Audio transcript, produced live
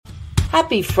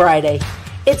Happy Friday.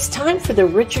 It's time for the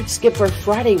Richard Skipper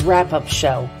Friday Wrap-Up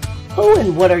Show. Who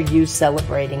and what are you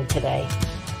celebrating today?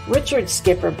 Richard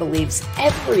Skipper believes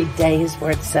every day is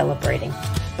worth celebrating.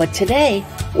 But today,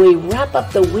 we wrap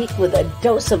up the week with a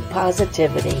dose of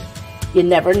positivity. You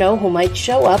never know who might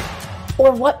show up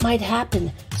or what might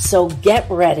happen, so get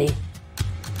ready.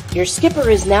 Your skipper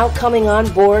is now coming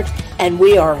on board, and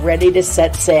we are ready to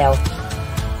set sail.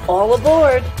 All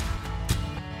aboard!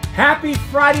 Happy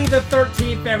Friday the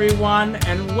 13th, everyone,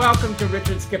 and welcome to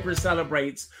Richard Skipper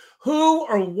Celebrates. Who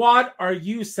or what are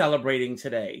you celebrating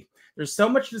today? There's so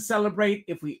much to celebrate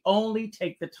if we only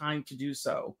take the time to do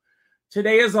so.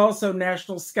 Today is also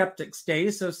National Skeptics Day,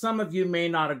 so some of you may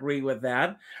not agree with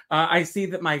that. I see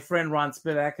that my friend Ron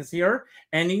Spivak is here,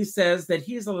 and he says that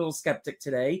he's a little skeptic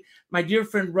today. My dear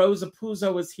friend Rosa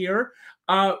Puzo is here.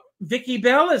 Vicki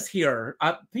Bell is here.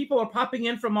 People are popping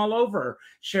in from all over.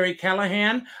 Sherry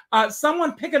Callahan.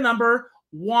 Someone pick a number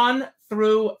 1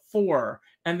 through 4,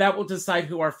 and that will decide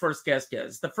who our first guest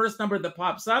is. The first number that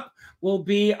pops up will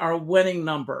be our winning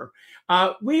number.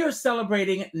 We are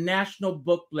celebrating National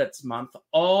Book Blitz Month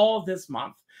all this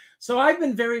month. So I've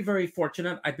been very, very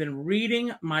fortunate. I've been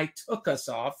reading my took-us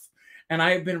off, and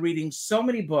I have been reading so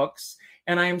many books,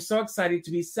 and I am so excited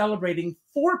to be celebrating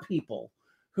 4 people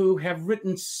who have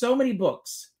written so many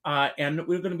books, and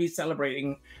we're going to be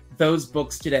celebrating those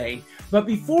books today. But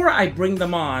before I bring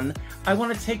them on, I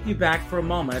want to take you back for a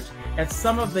moment at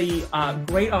some of the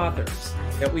great authors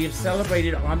that we have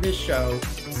celebrated on this show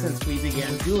since we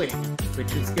began doing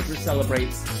Richard Skipper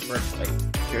Celebrates virtually.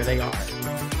 Here they are.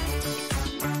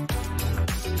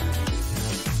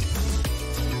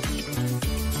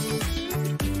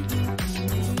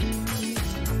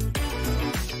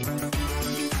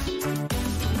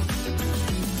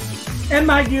 And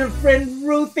my dear friend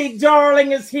Ruthie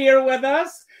Darling is here with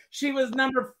us. She was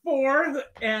number 4,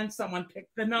 and someone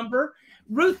picked the number.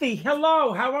 Ruthie,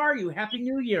 hello. How are you? Happy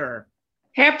New Year.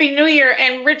 Happy New Year.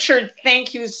 And Richard,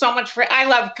 thank you so much I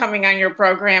love coming on your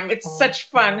program. It's such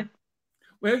fun.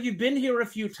 Well, you've been here a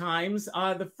few times.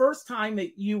 The first time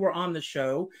that you were on the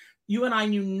show, you and I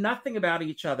knew nothing about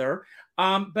each other.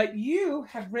 But you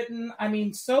have written,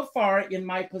 so far in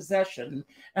my possession,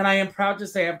 and I am proud to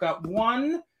say I've got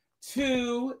 1,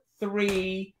 2,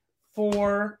 3,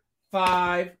 4,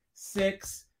 5,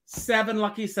 6, 7,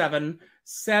 lucky 7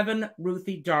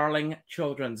 Ruthie Darling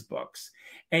children's books.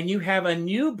 And you have a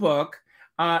new book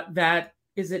that,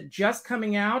 is it just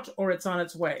coming out or it's on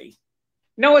its way?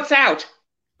 No, it's out.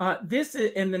 And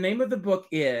the name of the book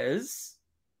is?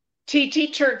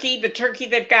 TT Turkey, the turkey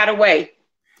that got away.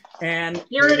 And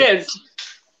here it is.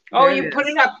 Oh, you put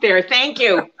it up there. Thank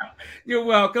you. You're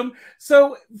welcome.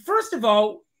 So first of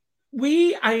all,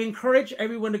 I encourage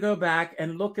everyone to go back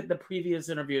and look at the previous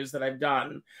interviews that I've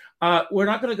done. We're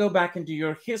not going to go back into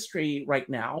your history right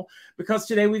now because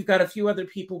today we've got a few other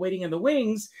people waiting in the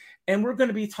wings, and we're going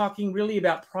to be talking really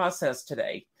about process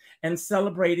today and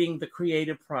celebrating the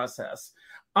creative process.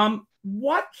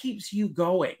 What keeps you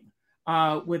going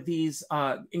with these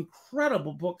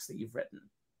incredible books that you've written?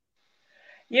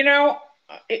 You know,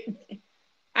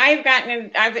 I've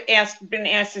been asked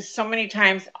this so many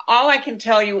times. All I can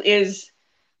tell you is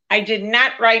I did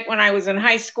not write when I was in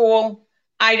high school.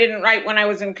 I didn't write when I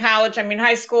was in college.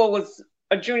 High school was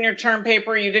a junior term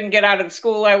paper. You didn't get out of the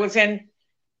school I was in.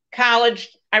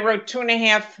 College, I wrote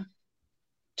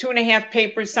 2.5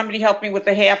 papers. Somebody helped me with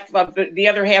the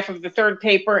other half of the third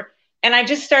paper. And I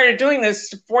just started doing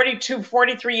this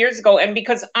 43 years ago. And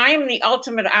because I am the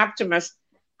ultimate optimist,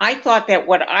 I thought that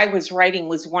what I was writing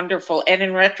was wonderful. And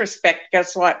in retrospect,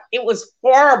 guess what? It was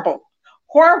horrible,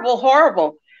 horrible,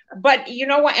 horrible. But you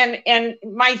know what? And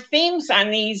my themes on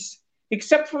these,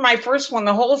 except for my first one,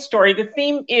 the whole story, the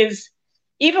theme is,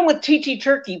 even with TT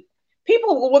Turkey,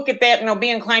 people will look at that and they'll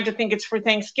be inclined to think it's for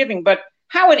Thanksgiving. But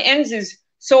how it ends is,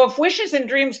 so if wishes and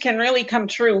dreams can really come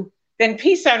true, then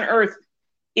peace on earth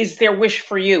is their wish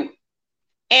for you.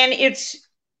 And it's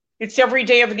every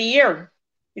day of the year.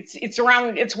 It's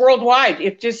worldwide.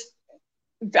 It's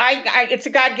a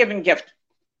God-given gift.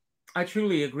 I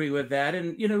truly agree with that.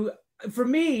 And, for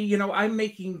me, I'm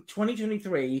making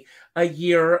 2023 a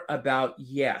year about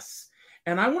yes.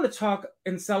 And I want to talk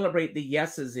and celebrate the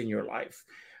yeses in your life.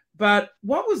 But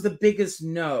what was the biggest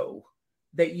no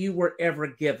that you were ever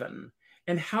given?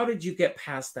 And how did you get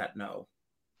past that no?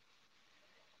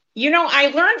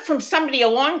 I learned from somebody a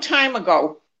long time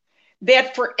ago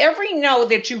that for every no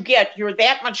that you get, you're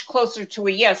that much closer to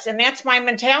a yes. And that's my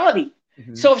mentality.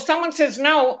 Mm-hmm. So if someone says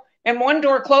no and one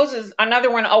door closes,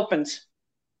 another one opens.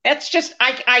 That's just,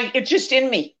 it's just in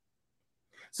me.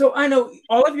 So I know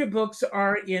all of your books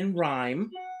are in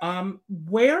rhyme.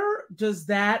 Where does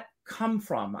that come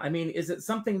from? I mean, is it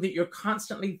something that you're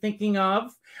constantly thinking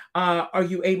of? Are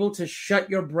you able to shut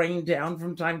your brain down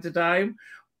from time to time?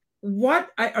 What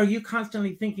are you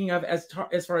constantly thinking of as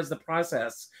far as the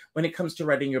process when it comes to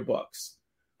writing your books?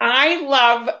 I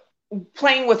love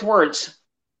playing with words.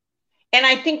 And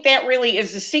I think that really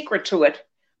is the secret to it.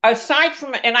 Aside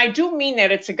from, and I do mean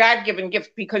that it's a God-given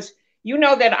gift, because you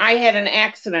know that I had an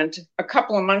accident a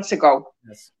couple of months ago.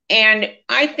 Yes. And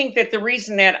I think that the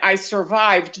reason that I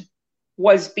survived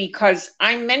was because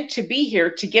I'm meant to be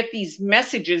here to get these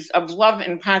messages of love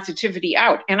and positivity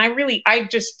out. And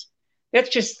that's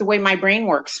just the way my brain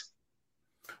works.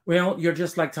 Well, you're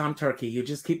just like Tom Turkey. You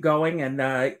just keep going, and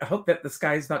I hope that the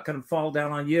sky's not going to fall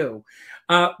down on you.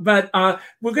 But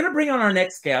we're going to bring on our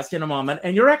next guest in a moment,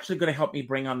 and you're actually going to help me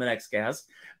bring on the next guest.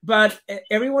 But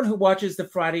everyone who watches the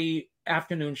Friday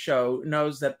afternoon show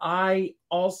knows that I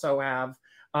also have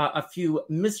a few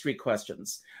mystery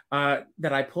questions that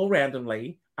I pull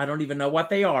randomly. I don't even know what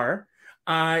they are,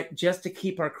 just to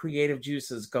keep our creative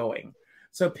juices going.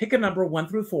 So pick a number 1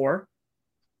 through 4.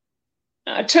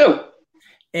 2.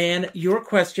 And your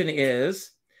question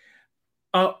is,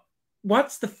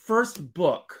 what's the first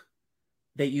book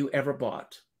that you ever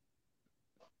bought?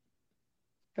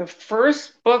 The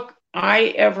first book I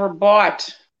ever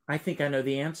bought. I think I know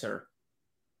the answer.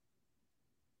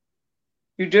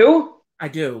 You do? I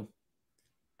do.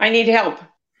 I need help.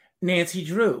 Nancy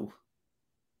Drew.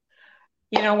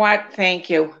 You know what? Thank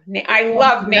you. I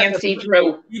love Nancy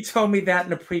Drew. You told me that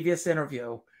in a previous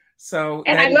interview. So,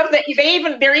 and I love that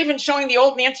they're even showing the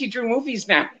old Nancy Drew movies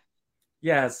now.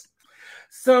 Yes.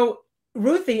 So,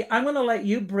 Ruthie, I'm going to let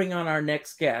you bring on our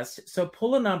next guest. So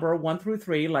pull a number 1 through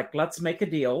 3, like let's make a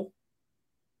deal.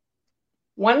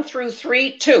 1 through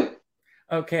 3, 2.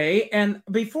 Okay. And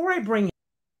before I bring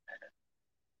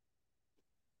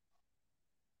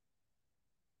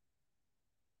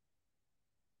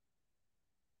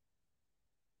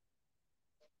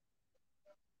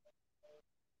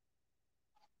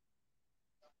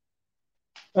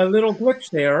a little glitch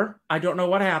there. I don't know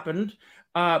what happened,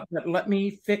 but let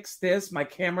me fix this. My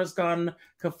camera's gone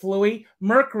kaflooey.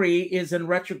 Mercury is in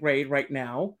retrograde right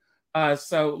now,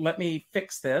 so let me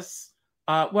fix this.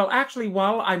 Well, actually,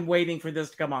 while I'm waiting for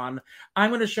this to come on, I'm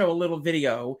going to show a little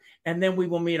video, and then we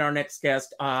will meet our next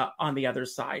guest on the other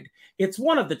side. It's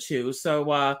one of the two,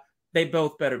 so they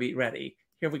both better be ready.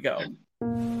 Here we go.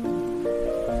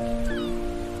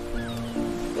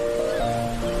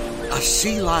 A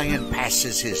sea lion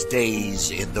passes his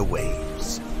days in the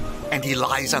waves, and he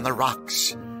lies on the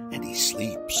rocks, and he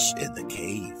sleeps in the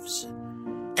caves.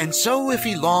 And so if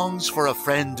he longs for a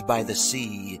friend by the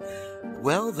sea,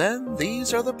 well then,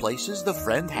 these are the places the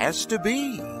friend has to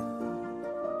be.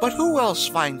 But who else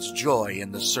finds joy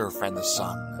in the surf and the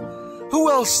sun?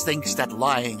 Who else thinks that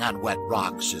lying on wet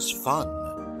rocks is fun?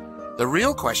 The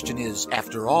real question is,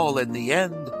 after all, in the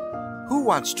end, who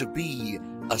wants to be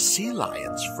a sea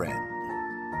lion's friend?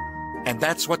 And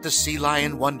that's what the sea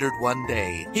lion wondered one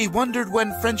day. He wondered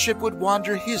when friendship would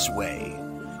wander his way.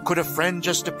 Could a friend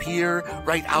just appear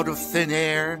right out of thin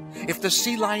air? If the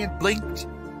sea lion blinked,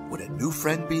 would a new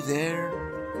friend be there?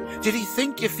 Did he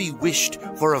think if he wished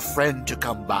for a friend to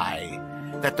come by,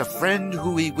 that the friend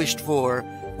who he wished for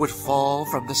would fall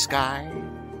from the sky?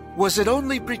 Was it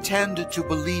only pretend to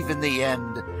believe in the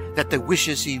end that the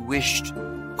wishes he wished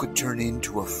could turn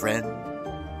into a friend?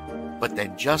 But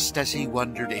then just as he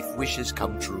wondered if wishes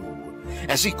come true,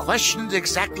 as he questioned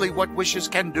exactly what wishes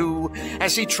can do,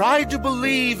 as he tried to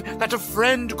believe that a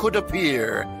friend could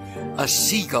appear, a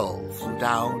seagull flew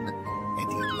down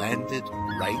and he landed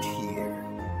right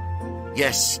here.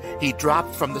 Yes, he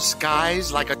dropped from the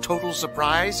skies like a total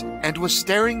surprise and was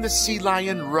staring the sea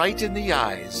lion right in the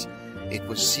eyes. It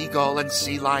was seagull and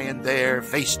sea lion there,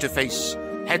 face to face,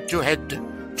 head to head,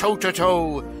 toe to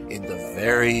toe, in the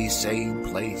very same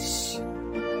place.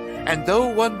 And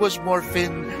though one was more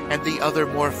fin and the other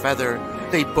more feather,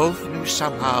 they both knew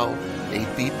somehow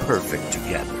they'd be perfect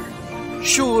together.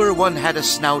 Sure, one had a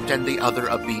snout and the other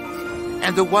a beak,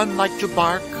 and the one liked to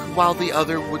bark while the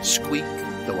other would squeak,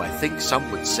 though I think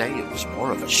some would say it was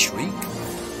more of a shriek.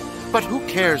 But who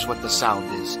cares what the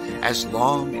sound is, as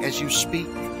long as you speak?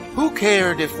 Who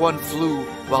cared if one flew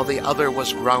while the other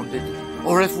was grounded,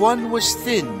 or if one was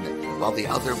thin while the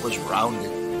other was rounded,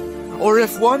 or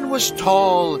if one was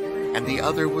tall and the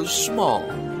other was small?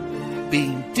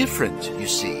 Being different, you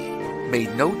see,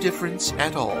 made no difference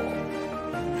at all.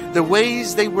 The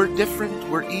ways they were different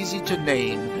were easy to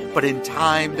name, but in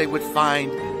time they would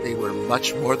find they were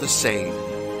much more the same.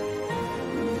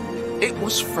 It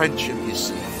was friendship, you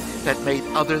see, that made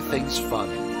other things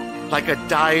fun, like a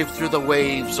dive through the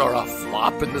waves or a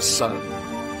flop in the sun.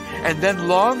 And then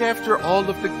long after all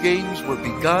of the games were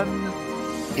begun,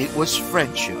 it was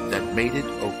friendship that made it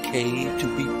okay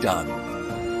to be done.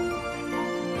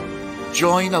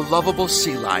 Join a lovable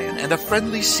sea lion and a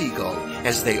friendly seagull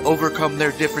as they overcome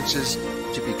their differences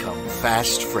to become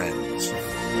fast friends.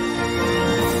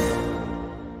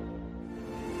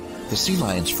 The Sea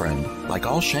Lion's Friend, like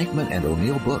all Shankman and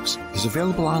O'Neill books, is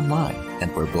available online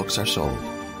and where books are sold.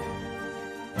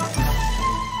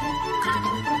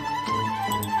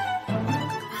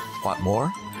 Want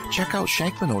more? Check out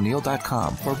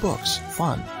ShankmanO'Neill.com for books,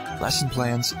 fun, lesson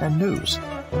plans, and news.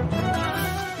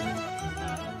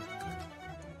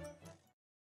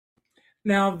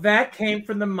 Now, that came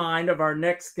from the mind of our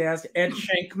next guest, Ed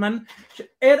Shankman.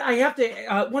 Ed, I have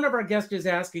to, one of our guests is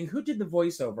asking, who did the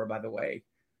voiceover, by the way?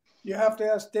 You have to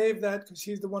ask Dave that because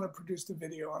he's the one who produced the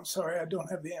video. I'm sorry, I don't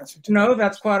have the answer to No,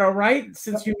 that's quite all right.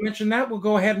 Since you mentioned that, we'll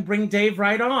go ahead and bring Dave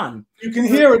right on. You can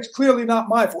hear it's clearly not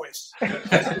my voice.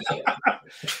 Ed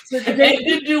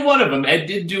did do one of them. Ed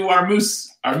did do our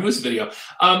moose video.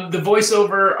 The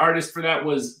voiceover artist for that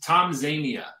was Tom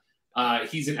Zamia.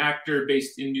 He's an actor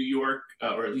based in New York,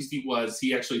 or at least he was.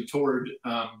 He actually toured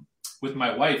with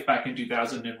my wife back in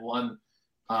 2001.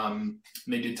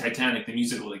 They did Titanic, the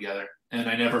musical, together. And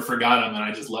I never forgot him, and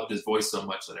I just loved his voice so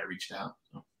much that I reached out.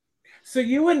 So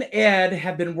you and Ed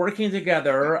have been working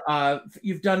together.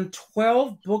 You've done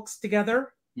 12 books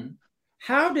together. Mm-hmm.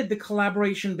 How did the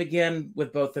collaboration begin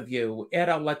with both of you? Ed,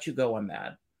 I'll let you go on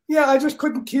that. Yeah, I just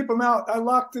couldn't keep him out. I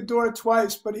locked the door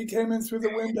twice, but he came in through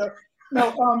the window.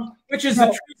 No, which is the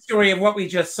true story of what we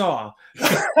just saw.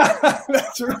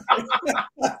 That's right.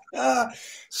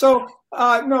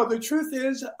 No, the truth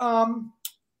is,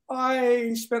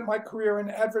 I spent my career in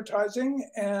advertising,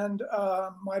 and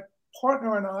my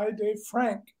partner and I, Dave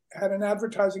Frank, had an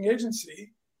advertising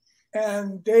agency.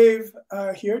 And Dave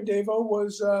Davo,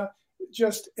 was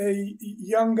just a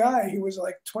young guy. He was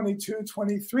like 22,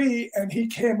 23, and he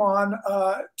came on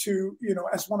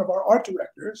as one of our art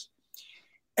directors.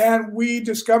 And we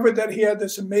discovered that he had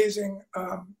this amazing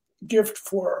gift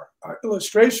for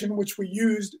illustration, which we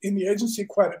used in the agency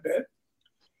quite a bit.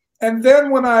 And then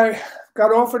when I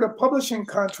got offered a publishing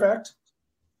contract,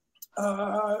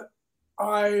 the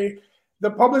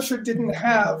publisher didn't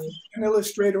have an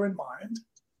illustrator in mind.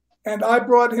 And I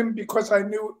brought him, because I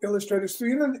knew illustrators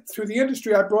through the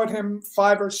industry, I brought him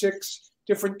 5 or 6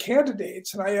 different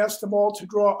candidates, and I asked them all to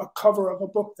draw a cover of a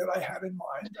book that I had in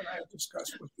mind, and I had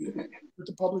discussed with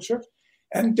the publisher.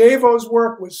 And Davo's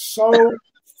work was so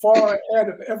far ahead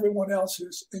of everyone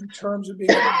else's in terms of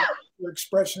being able to do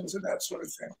expressions and that sort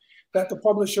of thing, that the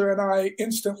publisher and I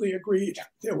instantly agreed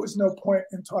there was no point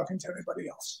in talking to anybody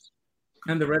else.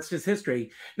 And the rest is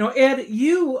history. Now, Ed,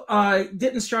 you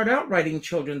didn't start out writing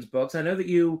children's books. I know that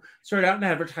you started out in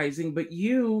advertising, but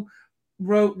you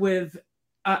wrote with,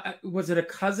 was it a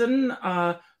cousin,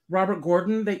 Robert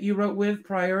Gordon, that you wrote with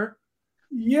prior?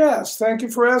 Yes, thank you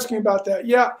for asking about that.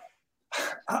 Yeah,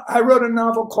 I wrote a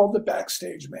novel called The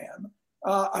Backstage Man.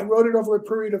 I wrote it over a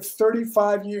period of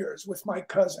 35 years with my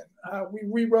cousin. We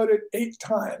rewrote it 8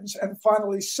 times and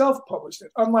finally self-published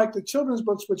it. Unlike the children's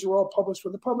books, which are all published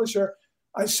with a publisher,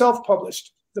 I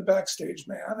self-published The Backstage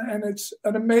Man, and it's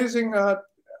an amazing, a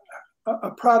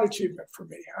proud achievement for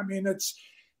me. I mean,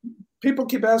 people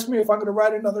keep asking me if I'm going to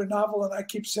write another novel, and I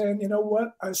keep saying, you know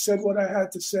what? I said what I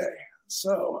had to say.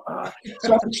 So I'm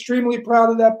extremely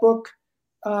proud of that book.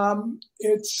 I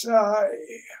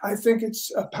think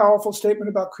it's a powerful statement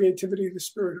about creativity, the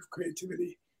spirit of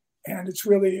creativity, and it's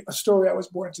really a story I was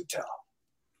born to tell.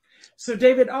 So,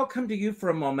 David, I'll come to you for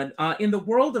a moment. In the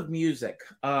world of music,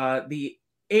 the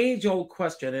age-old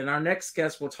question, and our next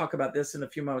guest will talk about this in a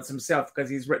few moments himself because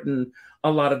he's written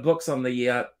a lot of books on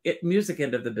the music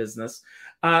end of the business.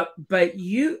 But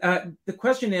the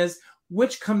question is,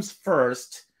 which comes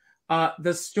first,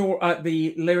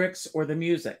 the lyrics or the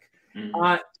music?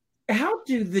 Mm-hmm.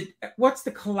 What's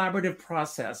the collaborative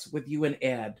process with you and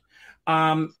Ed?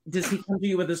 Does he come to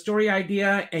you with a story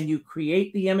idea and you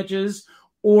create the images,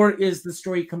 or is the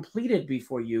story completed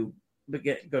before you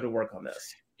go to work on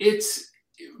this? It's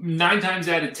 9 times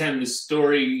out of 10, the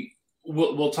story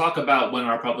we'll talk about when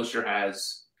our publisher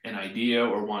has an idea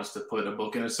or wants to put a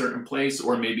book in a certain place,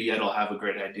 or maybe Ed will have a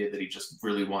great idea that he just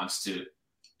really wants to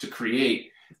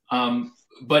create.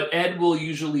 But Ed will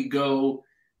usually go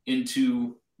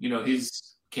into,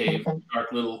 his cave,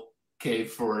 dark little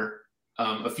cave for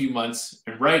a few months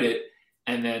and write it.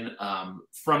 And then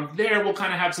from there, we'll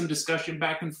kind of have some discussion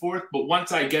back and forth. But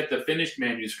once I get the finished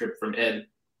manuscript from Ed,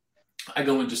 I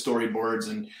go into storyboards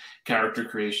and character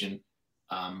creation.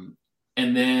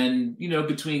 And then,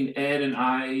 between Ed and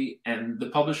I and the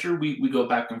publisher, we go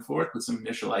back and forth with some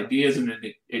initial ideas, and then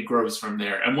it grows from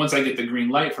there. And once I get the green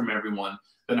light from everyone,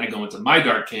 then I go into my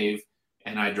dark cave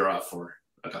and I draw for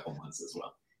a couple months as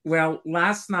well. Well,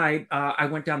 last night I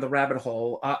went down the rabbit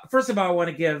hole. First of all, I want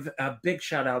to give a big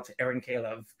shout out to Erin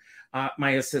Caleb,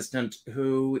 my assistant,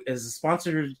 who is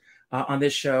sponsored on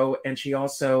this show, and she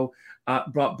also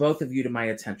brought both of you to my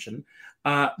attention.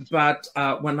 But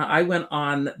when I went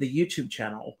on the YouTube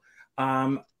channel,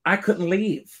 I couldn't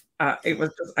leave. It was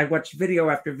just, I watched video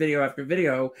after video after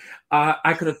video.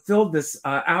 I could have filled this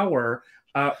hour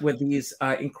with these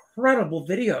incredible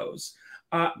videos.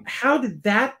 How did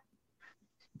that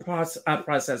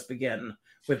process begin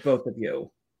with both of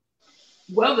you?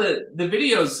 Well, the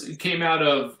videos came out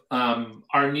of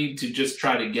our need to just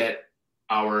try to get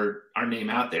our name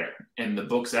out there and the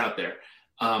books out there.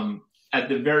 At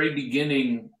the very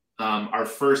beginning, our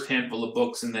first handful of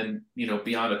books, and then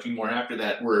beyond a few more after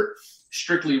that, were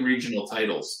strictly regional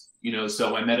titles.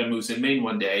 So I Met a Moose in Maine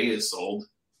one day is sold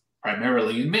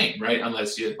primarily in Maine, right?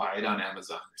 Unless you buy it on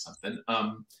Amazon or something.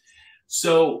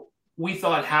 So we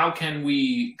thought, how can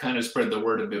we kind of spread the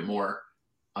word a bit more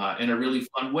in a really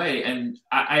fun way? And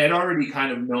I had already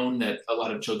kind of known that a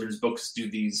lot of children's books do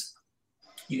these,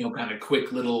 kind of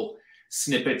quick little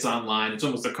snippets online. It's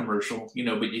almost a commercial,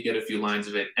 but you get a few lines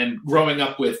of it. And growing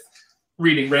up with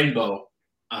reading Rainbow,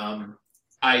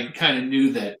 I kind of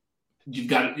knew that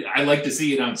I like to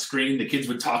see it on screen. The kids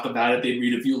would talk about it. They'd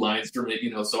read a few lines from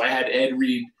it, so I had Ed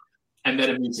read I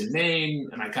Met a Moose in Maine,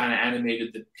 and I kind of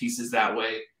animated the pieces that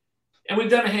way. And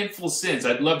we've done a handful since.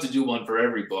 I'd love to do one for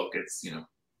every book. It's,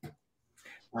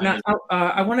 Now,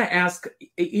 I want to ask,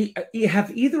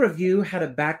 have either of you had a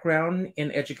background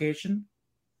in education?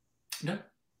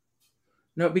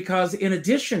 No, because in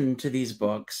addition to these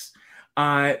books,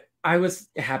 I was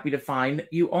happy to find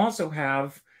you also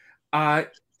have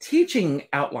teaching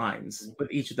outlines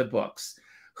with each of the books.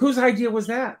 Whose idea was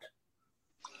that?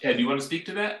 Ed, do you want to speak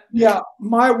to that? Yeah,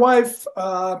 my wife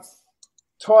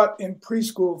taught in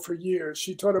preschool for years.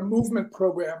 She taught a movement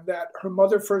program that her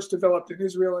mother first developed in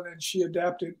Israel, and then she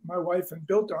adapted, my wife, and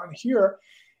built on here.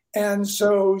 And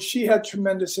so she had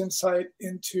tremendous insight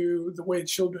into the way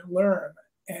children learn.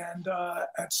 And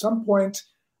at some point,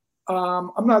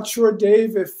 I'm not sure,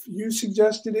 Dave, if you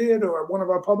suggested it or one of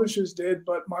our publishers did,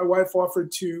 but my wife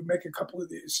offered to make a couple of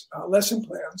these lesson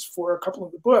plans for a couple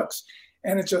of the books.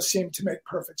 And it just seemed to make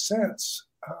perfect sense.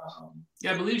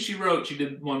 I believe she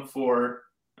did one for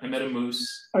I Met a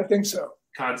Moose. I think so.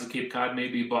 Cods of Cape Cod,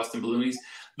 maybe Boston Balloonies.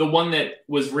 The one that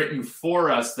was written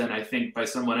for us then, I think, by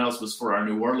someone else was for our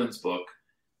New Orleans book,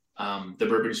 The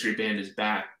Bourbon Street Band is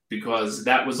Back, because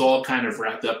that was all kind of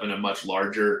wrapped up in a much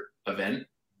larger event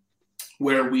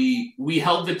where we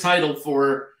held the title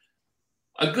for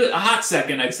a hot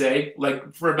second, I'd say,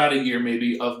 like for about a year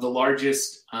maybe, of the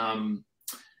largest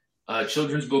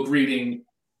children's book reading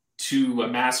to a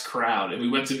mass crowd. And we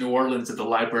went to New Orleans at the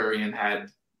library and had,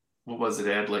 what was it,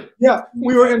 Ed? Yeah,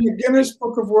 we were in the Guinness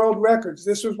Book of World Records.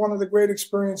 This was one of the great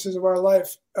experiences of our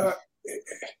life.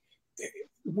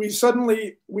 We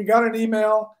got an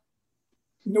email.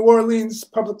 New Orleans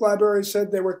Public Library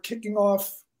said they were kicking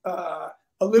off a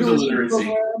literacy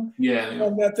program,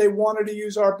 and that they wanted to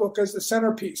use our book as the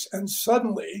centerpiece. And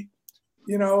suddenly,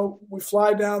 we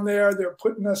fly down there, they're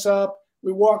putting us up.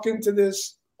 We walk into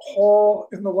this hall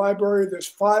in the library. There's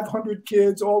 500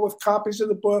 kids, all with copies of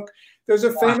the book. There's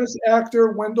a famous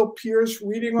actor, Wendell Pierce,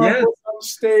 reading our book on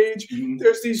stage. Mm-hmm.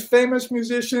 There's these famous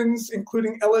musicians,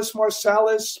 including Ellis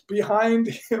Marsalis, behind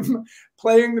him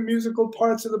playing the musical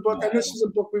parts of the book. And this is a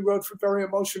book we wrote for very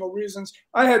emotional reasons.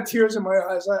 I had tears in my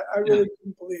eyes. I really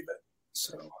couldn't believe it.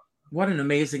 So, what an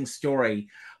amazing story.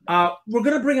 We're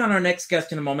going to bring on our next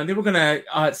guest in a moment. Then we're going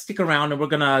to stick around and we're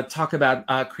going to talk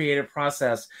about creative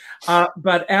process.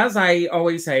 But as I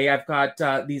always say, I've got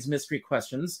these mystery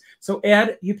questions. So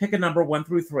Ed, you pick a number 1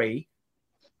 through 3.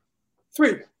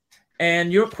 3.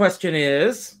 And your question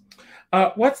is,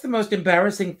 what's the most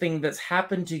embarrassing thing that's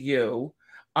happened to you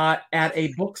at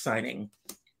a book signing?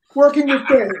 Working with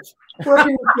Dave.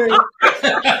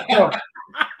 Oh.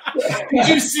 Did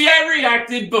you see I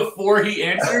reacted before he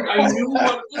answered? I knew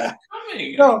what was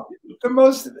coming. No,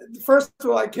 first of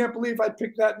all, I can't believe I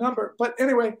picked that number. But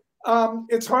anyway,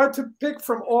 it's hard to pick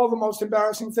from all the most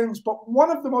embarrassing things. But one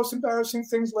of the most embarrassing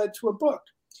things led to a book.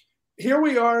 Here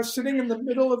we are sitting in the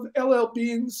middle of LL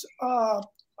Bean's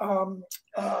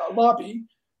lobby,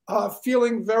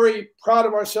 feeling very proud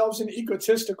of ourselves and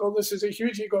egotistical. This is a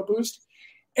huge ego boost.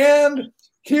 And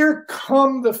here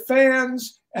come the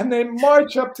fans, and they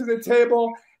march up to the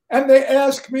table, and they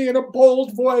ask me in a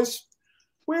bold voice,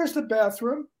 where's the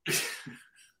bathroom?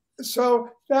 So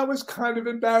that was kind of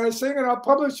embarrassing. And our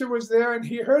publisher was there and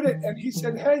he heard it and he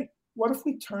said, hey, what if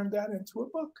we turned that into a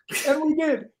book? And we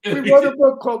did. We wrote a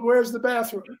book called Where's the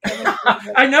Bathroom?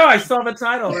 I know. I saw the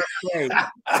title. That's great.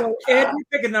 So, Ed, you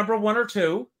pick a number, 1 or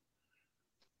 2.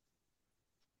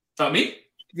 Me?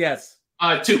 Yes.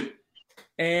 2.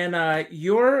 And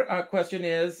your question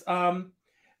is,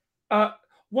 what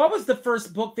was the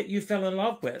first book that you fell in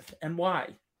love with and why?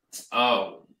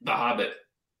 Oh, The Hobbit.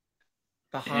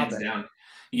 The Hands Hobbit. down.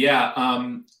 Yeah.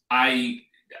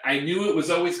 I knew it was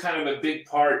always kind of a big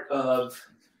part of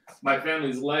my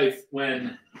family's life.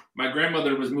 When my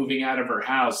grandmother was moving out of her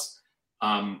house,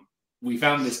 we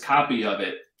found this copy of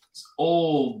it. This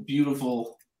old,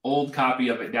 beautiful, old copy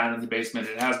of it down in the basement.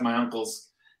 It has my uncle's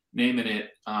name in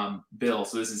it, Bill.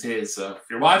 So this is his. So if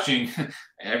you're watching,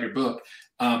 I have your book.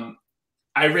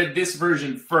 I read this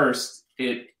version first.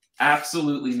 It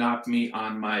absolutely knocked me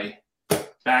on my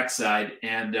backside.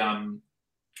 And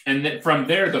then from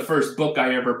there, the first book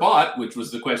I ever bought, which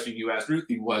was the question you asked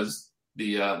Ruthie, was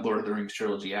the Lord of the Rings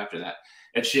trilogy after that.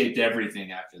 It shaped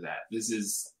everything after that.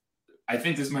 I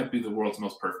think this might be the world's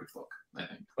most perfect book, I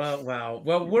think. Oh, wow.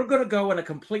 Well, we're going to go in a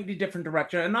completely different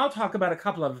direction, and I'll talk about a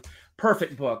couple of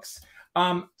perfect books.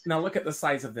 Now, look at the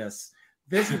size of this.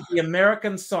 This is the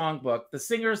American Songbook, the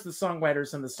singers, the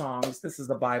songwriters, and the songs. This is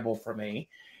the Bible for me.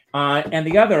 And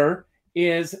the other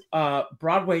is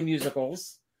Broadway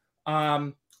musicals,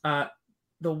 the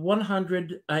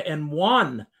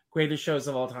 101 greatest shows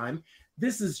of all time.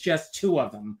 This is just 2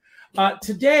 of them.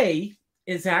 Today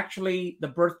is actually the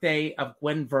birthday of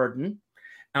Gwen Verdon.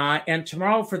 And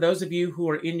tomorrow, for those of you who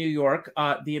are in New York,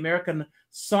 the American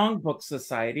Songbook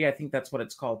Society, I think that's what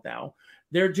it's called now,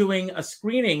 they're doing a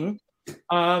screening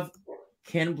of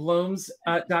Ken Bloom's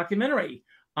documentary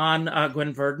on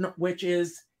Gwen Verdon, which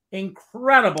is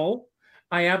incredible.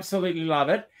 I absolutely love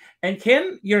it. And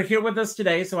Ken, you're here with us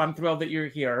today, so I'm thrilled that you're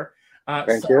here.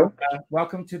 Thank you.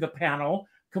 Welcome to the panel.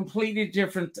 Completely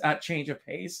different change of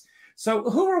pace. So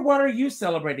who or what are you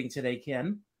celebrating today,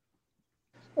 Ken?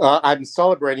 I'm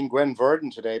celebrating Gwen Verdon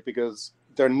today because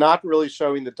they're not really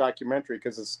showing the documentary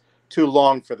because it's too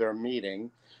long for their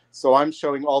meeting. So I'm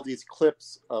showing all these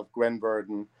clips of Gwen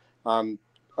Verdon on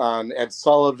Ed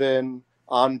Sullivan,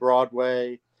 on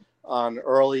Broadway, on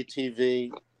early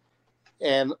TV,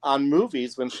 and on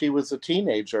movies. When she was a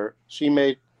teenager, she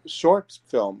made short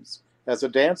films as a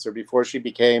dancer before she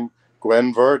became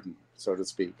Gwen Verdon, so to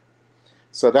speak.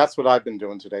 So that's what I've been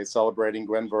doing today, celebrating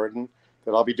Gwen Verdon,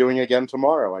 that I'll be doing again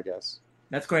tomorrow, I guess.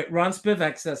 That's great. Ron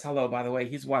Spivak says hello, by the way.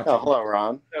 He's watching. Oh, hello,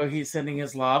 Ron. So he's sending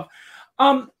his love.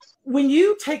 When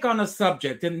you take on a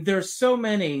subject, and there's so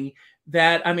many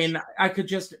that, I mean, I could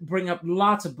just bring up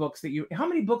lots of books that how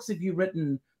many books have you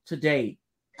written to date?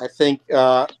 I think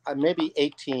maybe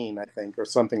 18, I think, or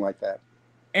something like that.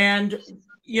 And,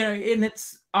 and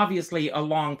it's obviously a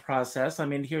long process. I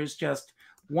mean, here's just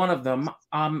one of them.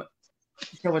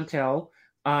 Show and Tell,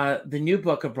 the new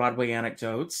book of Broadway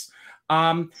anecdotes.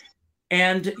 And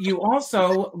you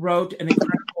also wrote an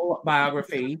incredible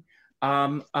biography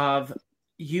of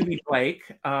Hubie Blake.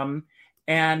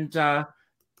 And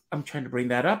I'm trying to bring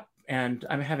that up, and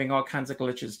I'm having all kinds of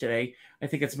glitches today. I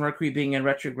think it's Mercury being in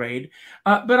retrograde.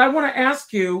 But I want to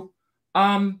ask you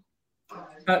a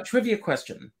trivia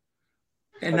question.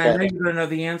 And okay. I know you're going to know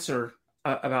the answer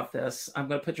about this. I'm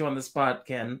going to put you on the spot,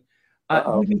 Ken.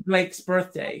 Hubie Blake's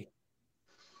birthday.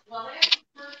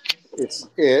 It's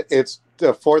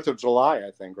the 4th of July,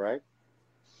 I think, right?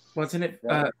 Wasn't it?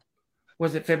 Yeah.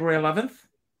 Was it February 11th?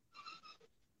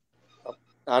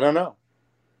 I don't know.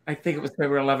 I think it was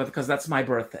February 11th because that's my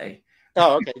birthday.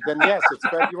 Oh, okay. Then yes, it's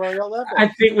February 11th. I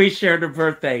think we shared a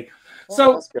birthday. Oh,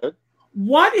 so that's good.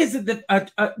 What is it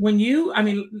that when you, I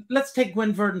mean, let's take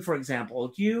Gwen Verdon, for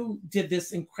example. You did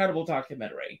this incredible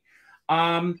documentary.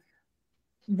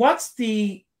 What's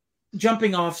the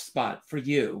jumping off spot for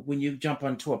you when you jump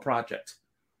onto a project?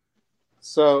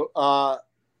 So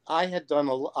I had done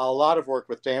a lot of work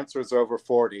with dancers over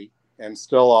 40 and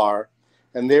still are.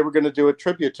 And they were going to do a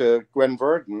tribute to Gwen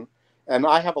Verdon. And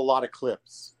I have a lot of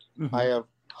clips. Mm-hmm. I have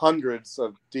hundreds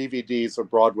of DVDs of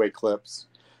Broadway clips.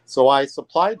 So I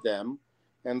supplied them.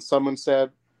 And someone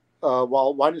said,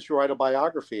 well, why don't you write a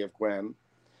biography of Gwen?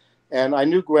 And I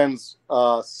knew Gwen's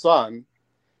son,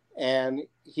 and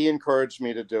he encouraged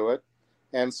me to do it.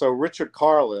 And so Richard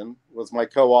Carlin was my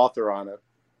co-author on it.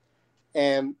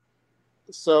 And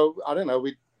so, I don't know,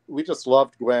 we just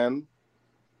loved Gwen.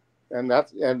 And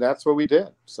that's what we did.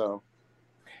 So,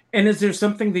 and is there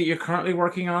something that you're currently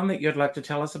working on that you'd like to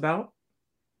tell us about?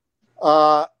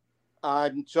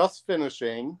 I'm just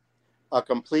finishing a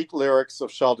complete lyrics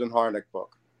of Sheldon Harnick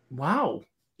book. Wow.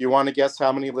 You want to guess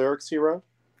how many lyrics he wrote?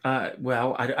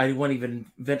 Well, I won't even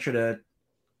venture to.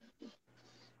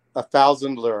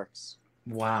 1,000 lyrics.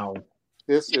 Wow.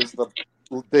 This is the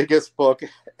biggest book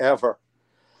ever.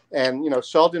 And,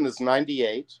 Sheldon is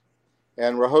 98,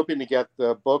 and we're hoping to get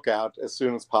the book out as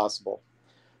soon as possible.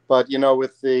 But,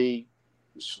 with the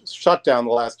shutdown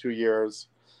the last 2 years,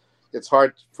 it's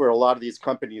hard for a lot of these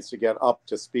companies to get up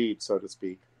to speed, so to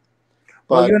speak.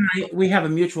 But, well, you and I, we have a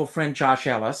mutual friend, Josh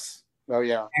Ellis. Oh,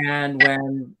 yeah. And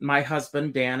when my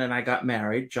husband, Dan, and I got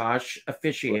married, Josh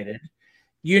officiated.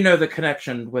 You know the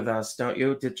connection with us, don't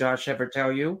you? Did Josh ever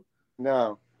tell you?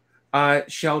 No.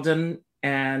 Sheldon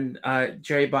and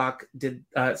Jerry Bach did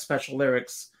special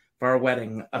lyrics for our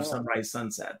wedding of Sunrise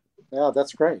Sunset. Yeah,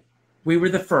 that's great. We were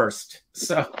the first.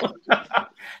 So,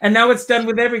 and now it's done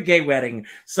with every gay wedding.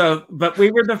 So, but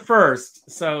we were the first.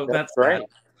 So that's great. That.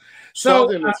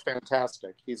 Sheldon is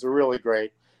fantastic. He's really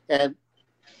great. And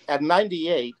at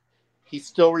 98, he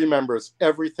still remembers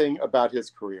everything about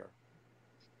his career.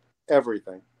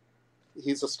 Everything.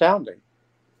 He's astounding.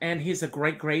 And he's a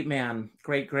great, great man.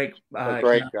 Great guy.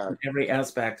 In every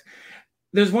aspect.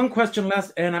 There's one question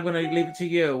left, and I'm going to leave it to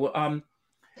you.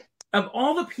 Of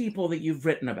all the people that you've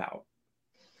written about,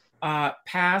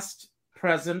 past,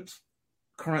 present,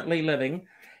 currently living,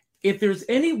 if there's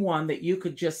anyone that you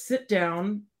could just sit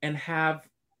down and have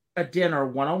a dinner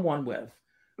one-on-one with,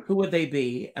 who would they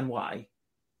be and why?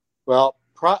 Well,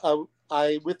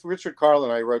 with Richard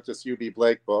Carlin, I wrote this U.B.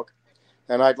 Blake book,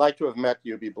 and I'd like to have met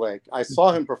U.B. Blake. I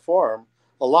saw him perform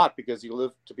a lot because he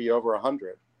lived to be over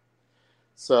 100.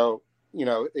 So,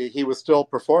 he was still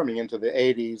performing into the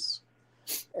 80s.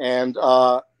 And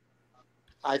I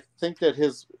think that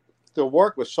the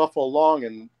work with Shuffle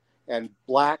Along and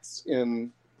blacks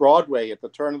in Broadway at the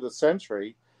turn of the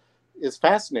century is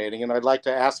fascinating, and I'd like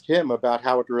to ask him about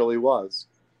how it really was.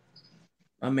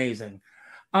 Amazing.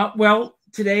 Well,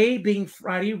 today being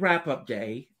Friday wrap-up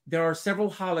day, there are several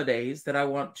holidays that I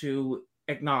want to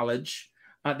acknowledge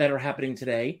that are happening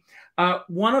today.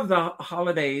 One of the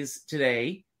holidays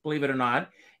today, believe it or not,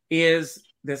 is,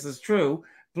 this is true,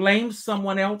 Blame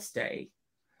Someone Else Day.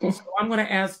 So I'm going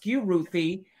to ask you,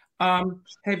 Ruthie,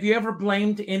 have you ever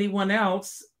blamed anyone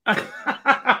else? And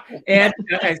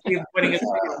I see him putting it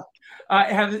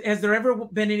has there ever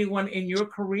been anyone in your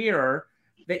career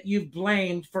that you've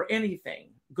blamed for anything,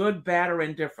 good, bad, or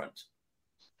indifferent?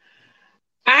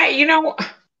 I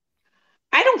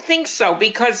don't think so,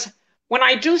 because when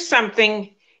I do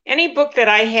something, any book that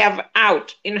I have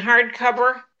out in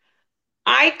hardcover,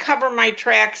 I cover my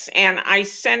tracks and I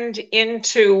send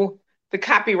into the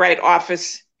copyright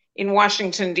office in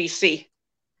Washington, D.C.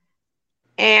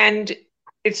 And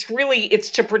it's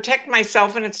to protect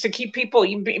myself, and it's to keep people,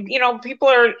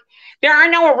 there are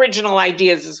no original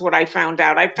ideas is what I found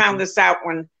out. I found this out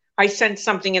when I sent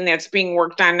something in that's being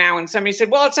worked on now, and somebody said,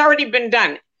 well, it's already been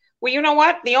done. Well, you know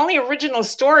what? The only original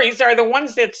stories are the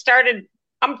ones that started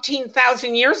umpteen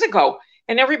thousand years ago,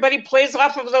 and everybody plays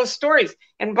off of those stories.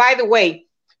 And by the way,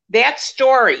 that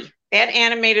story, that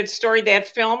animated story, that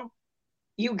film,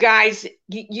 you guys,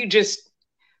 you just,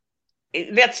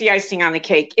 that's the icing on the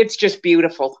cake. It's just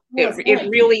beautiful. Yes, it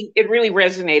really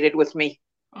resonated with me.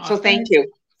 So thank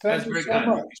you. Thank you so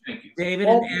much. Thank you. David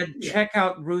and Ed, check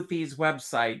out Ruthie's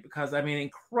website, because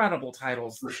incredible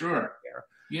titles. For sure.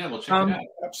 Yeah, we'll check it out.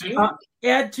 Absolutely.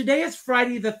 Ed, today is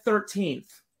Friday the 13th.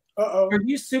 Uh-oh. Are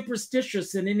you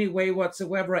superstitious in any way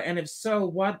whatsoever? And if so,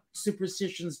 what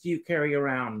superstitions do you carry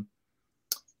around?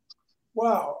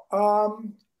 Wow.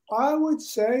 I would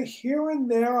say here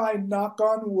and there I knock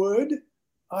on wood.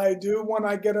 I do when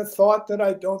I get a thought that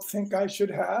I don't think I should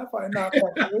have. I knock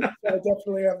on wood. I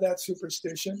definitely have that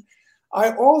superstition.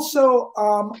 I also,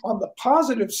 on the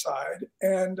positive side,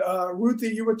 and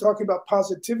Ruthie, you were talking about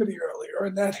positivity earlier,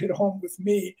 and that hit home with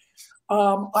me.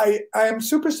 I am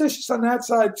superstitious on that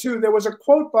side too. There was a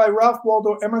quote by Ralph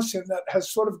Waldo Emerson that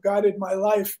has sort of guided my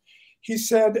life. He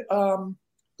said,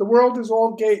 the world is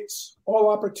all gates, all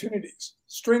opportunities,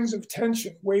 strings of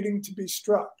tension waiting to be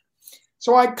struck.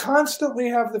 So I constantly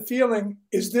have the feeling,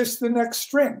 is this the next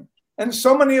string? And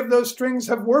so many of those strings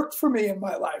have worked for me in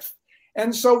my life.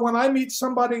 And so when I meet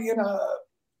somebody in a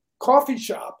coffee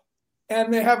shop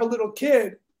and they have a little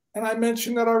kid and I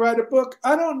mention that I write a book,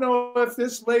 I don't know if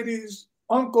this lady's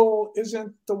uncle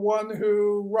isn't the one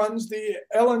who runs the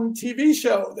Ellen TV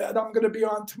show that I'm going to be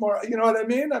on tomorrow. You know what I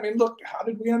mean? I mean, look, how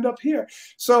did we end up here?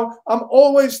 So I'm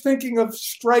always thinking of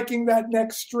striking that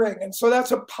next string. And so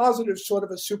that's a positive sort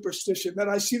of a superstition, that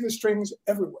I see the strings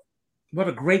everywhere. What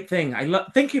a great thing.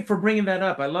 Thank you for bringing that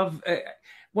up. I love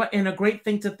what, and a great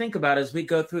thing to think about as we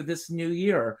go through this new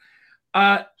year.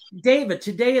 David,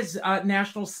 today is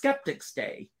National Skeptics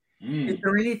Day. Is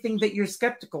there anything that you're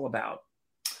skeptical about?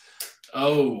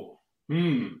 Oh,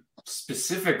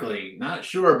 specifically, not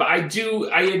sure, but I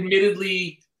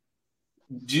admittedly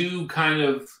do kind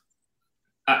of,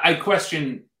 I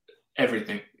question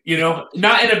everything, not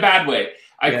in a bad way.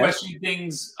 I question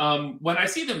things when I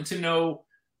see them to know,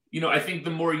 I think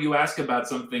the more you ask about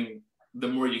something, the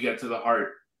more you get to the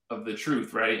heart of the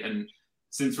truth, right? And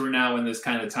since we're now in this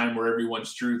kind of time where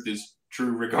everyone's truth is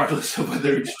true, regardless of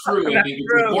whether it's true, I think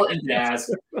it's important to ask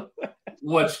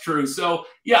what's true. So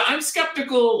yeah, I'm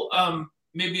skeptical,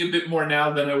 maybe a bit more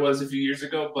now than I was a few years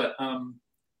ago, but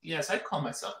yes, I'd call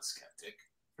myself a skeptic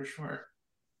for sure.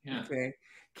 Yeah. Okay.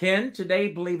 Ken, today,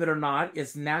 believe it or not,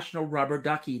 is National Rubber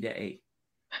Ducky Day.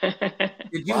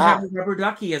 Did you have a rubber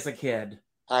ducky as a kid?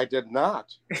 I did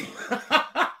not.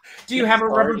 Do you have a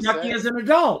rubber ducky as an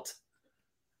adult?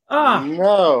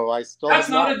 No, I still. That's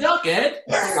not a duck, Ed.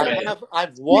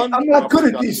 I've won. I'm not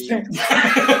good at these things.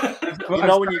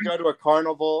 When you go to a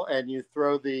carnival and you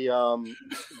throw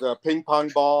the ping pong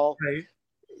ball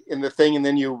in the thing, and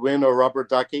then you win a rubber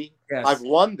ducky. Yes. I've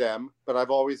won them, but I've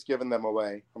always given them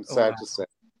away. I'm sad to say.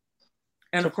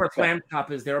 And of course, lamb chop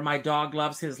is there. My dog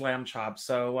loves his lamb chop.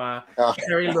 So,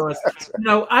 Sherry Lewis.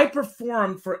 I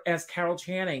performed as Carol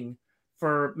Channing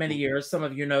for many years. Some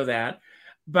of you know that.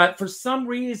 But for some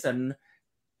reason,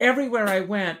 everywhere I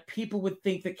went, people would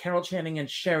think that Carol Channing and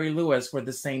Sherry Lewis were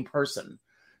the same person.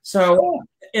 So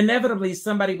inevitably,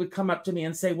 somebody would come up to me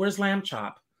and say, "Where's lamb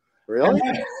chop?" Really?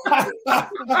 He's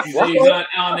not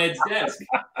on Ed's desk.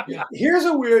 Yeah. Here's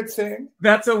a weird thing.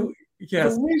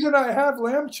 Yes. The reason I have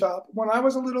lamb chop, when I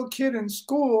was a little kid in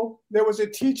school, there was a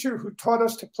teacher who taught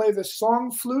us to play the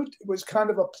song flute. It was kind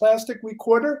of a plastic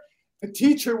recorder. The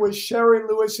teacher was Sherry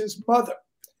Lewis's mother.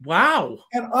 Wow.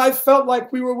 And I felt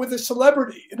like we were with a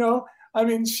celebrity, I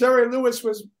mean, Sherry Lewis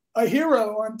was a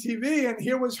hero on TV, and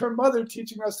here was her mother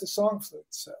teaching us the song flute.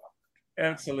 So,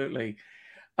 absolutely.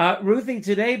 Ruthie,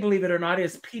 today, believe it or not,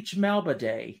 is Peach Melba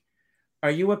Day.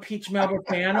 Are you a Peach Melba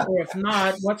fan? Or if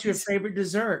not, what's your favorite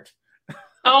dessert?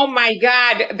 Oh my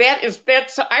God.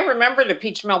 That's I remember the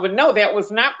peach Melba. No, that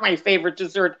was not my favorite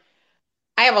dessert.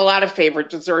 I have a lot of favorite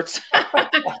desserts,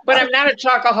 but I'm not a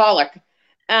chocoholic.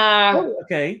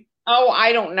 Okay. Oh,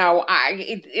 I don't know.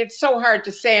 It's so hard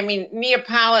to say. I mean,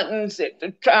 Neapolitans,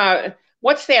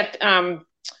 what's that?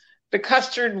 The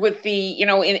custard with the,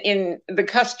 in the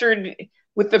custard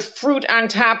with the fruit on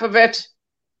top of it.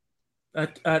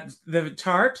 The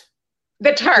tart?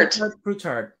 The tart. Fruit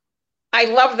tart. I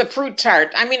love the fruit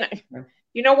tart. I mean,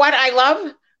 you know what I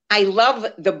love? I love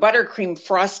the buttercream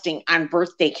frosting on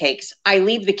birthday cakes. I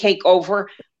leave the cake over.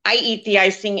 I eat the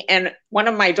icing, and one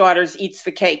of my daughters eats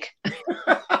the cake.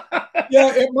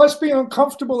 Yeah, it must be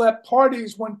uncomfortable at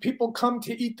parties when people come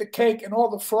to eat the cake and all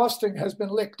the frosting has been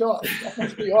licked off. That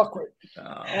must be awkward.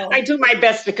 I do my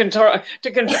best to control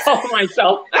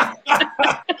myself.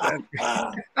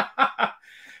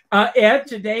 Ed,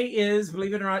 today is,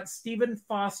 believe it or not, Stephen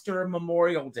Foster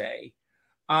Memorial Day.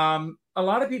 A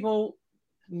lot of people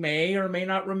may or may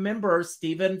not remember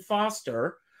Stephen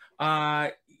Foster.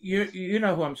 You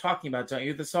know who I'm talking about, don't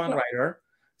you? The songwriter.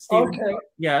 Stephen, okay.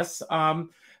 Yes.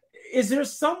 Is there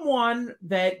someone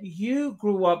that you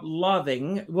grew up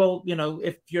loving? Well,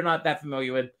 if you're not that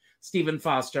familiar with Stephen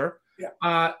Foster,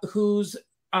 who's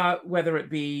whether it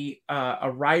be a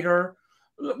writer.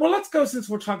 Well, let's go since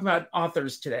we're talking about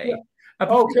authors today. Yeah.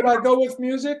 Could I go with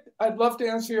music? I'd love to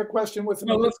answer your question with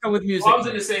music. Let's go with music. Well, I was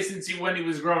going to say, when he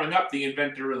was growing up, the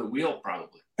inventor of the wheel,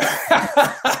 probably.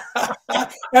 That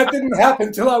didn't happen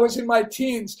until I was in my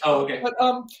teens. Oh, okay. But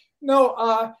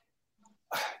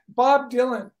Bob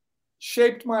Dylan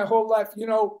shaped my whole life.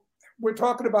 We're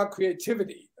talking about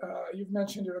creativity. You've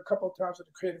mentioned it a couple of times in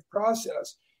the creative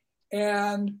process.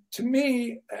 And to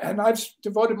me, and I've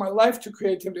devoted my life to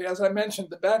creativity, as I mentioned,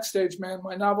 The Backstage Man,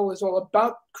 my novel is all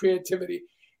about creativity.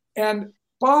 And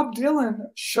Bob Dylan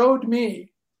showed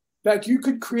me that you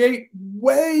could create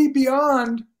way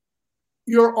beyond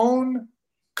your own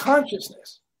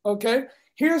consciousness, okay?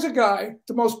 Here's a guy,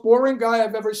 the most boring guy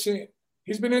I've ever seen.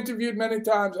 He's been interviewed many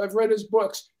times. I've read his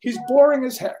books. He's boring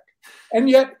as heck. And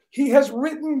yet he has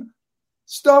written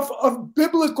stuff of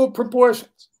biblical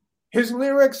proportions. His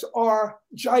lyrics are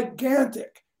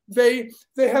gigantic. They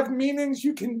have meanings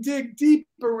you can dig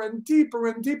deeper and deeper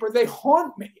and deeper. They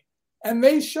haunt me. And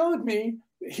they showed me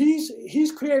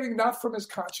he's creating not from his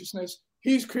consciousness,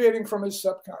 he's creating from his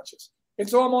subconscious.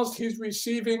 It's almost he's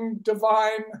receiving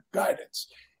divine guidance.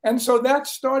 And so that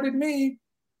started me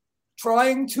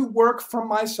trying to work from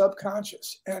my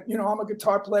subconscious. And, I'm a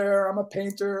guitar player, I'm a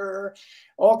painter,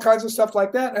 all kinds of stuff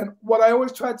like that. And what I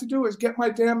always try to do is get my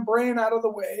damn brain out of the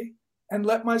way and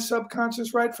let my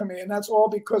subconscious write for me. And that's all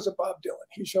because of Bob Dylan.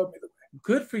 He showed me the way.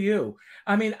 Good for you.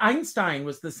 I mean, Einstein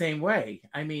was the same way.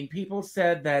 I mean, people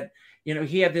said that,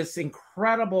 he had this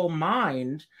incredible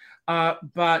mind,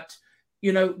 but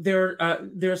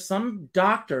there's some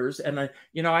doctors, and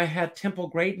I had Temple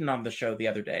Grayton on the show the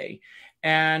other day,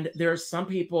 and there are some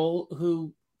people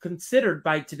who considered,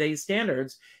 by today's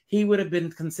standards, he would have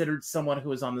been considered someone who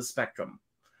was on the spectrum,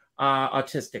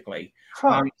 autistically.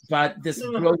 But this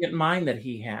brilliant mind that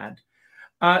he had.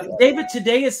 David,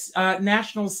 today is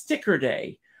National Sticker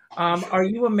Day. Are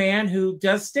you a man who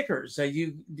does stickers? Do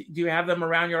you have them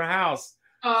around your house?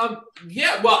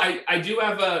 Yeah, well, I do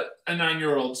have a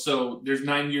 9-year-old, so there's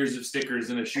 9 years of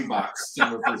stickers in a shoebox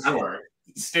somewhere for sure.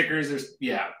 Stickers are,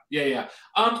 yeah.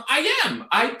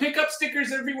 I pick up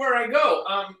stickers everywhere I go.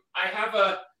 I have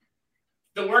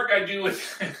the work I do with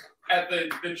at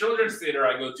the children's theater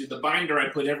I go to, the binder I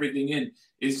put everything in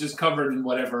is just covered in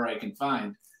whatever I can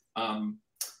find.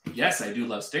 Yes, I do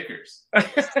love stickers.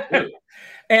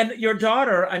 And your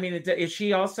daughter, I mean, is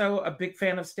she also a big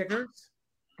fan of stickers?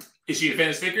 Is she a fan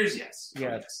of stickers? Yes.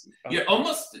 Yes. Okay. Yeah,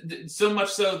 almost so much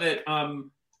so that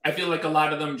I feel like a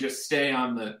lot of them just stay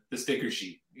on the sticker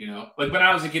sheet. Like when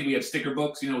I was a kid, we had sticker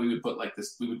books. We would put like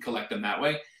this, we would collect them that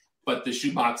way. But the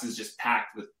shoebox is just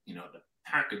packed with the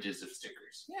packages of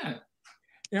stickers. Yeah.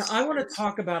 Now, I want to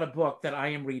talk about a book that I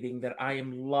am reading that I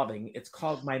am loving. It's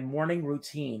called My Morning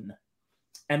Routine.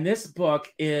 And this book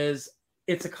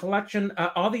it's a collection,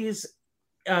 all these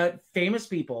famous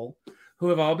people who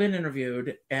have all been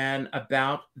interviewed and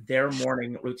about their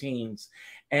morning routines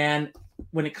and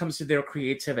when it comes to their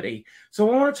creativity. So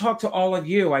I want to talk to all of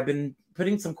you. I've been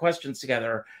putting some questions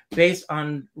together based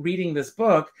on reading this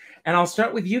book. And I'll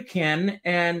start with you, Ken.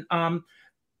 And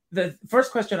the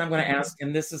first question I'm going to ask,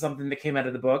 and this is something that came out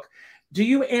of the book, do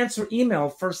you answer email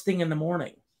first thing in the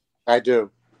morning? I do.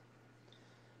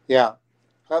 Yeah.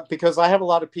 Because I have a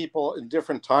lot of people in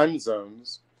different time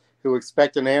zones who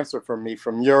expect an answer from me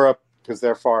from Europe because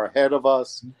they're far ahead of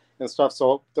us and stuff.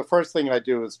 So the first thing I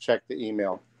do is check the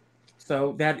email.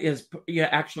 So that is,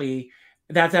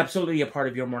 that's absolutely a part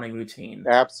of your morning routine.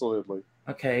 Absolutely.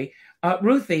 Okay.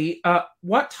 Ruthie,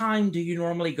 what time do you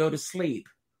normally go to sleep?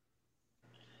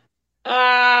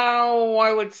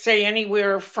 I would say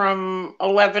anywhere from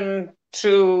 11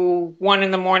 to 1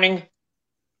 in the morning.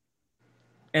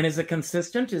 And is it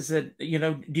consistent? Is it,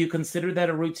 do you consider that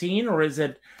a routine, or is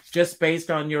it just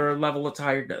based on your level of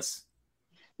tiredness?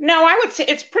 No, I would say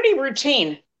it's pretty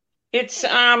routine. It's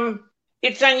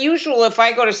unusual if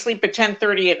I go to sleep at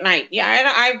 10:30 at night.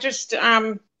 Yeah, I just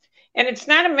and it's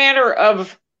not a matter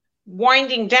of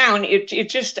winding down.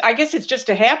 I guess it's just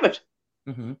a habit.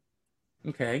 Mm-hmm.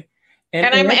 Okay.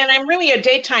 And I'm really a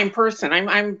daytime person.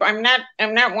 I'm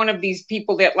not one of these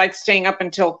people that like staying up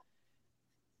until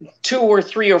 2 or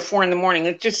 3 or 4 in the morning.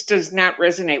 It just does not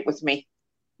resonate with me.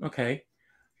 Okay.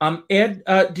 Ed,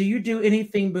 do you do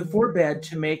anything before bed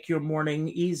to make your morning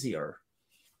easier?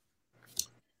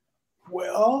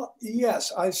 Well,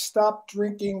 yes, I stopped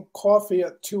drinking coffee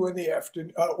at 2 in the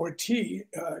afternoon, or tea,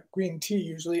 green tea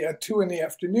usually at 2 in the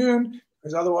afternoon,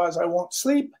 because otherwise I won't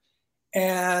sleep.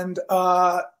 And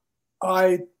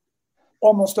I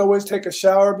almost always take a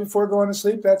shower before going to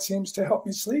sleep. That seems to help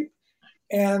me sleep.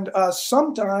 And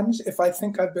sometimes, if I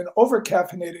think I've been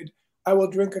over-caffeinated, I will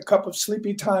drink a cup of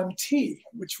sleepy time tea,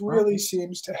 which really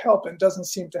seems to help and doesn't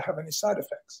seem to have any side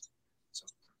effects. So.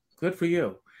 Good for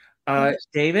you.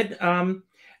 David,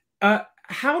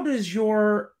 how does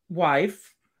your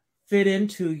wife fit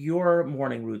into your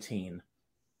morning routine?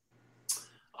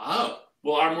 Oh,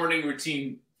 well, our morning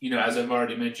routine, as I've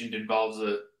already mentioned, involves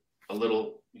a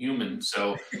little human.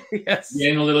 So yes.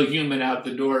 Getting a little human out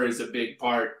the door is a big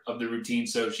part of the routine.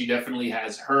 So she definitely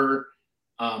has her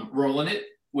role in it,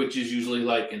 which is usually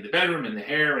like in the bedroom and the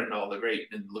hair and all the great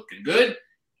and looking good.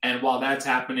 And while that's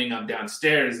happening, I'm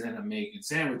downstairs and I'm making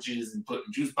sandwiches and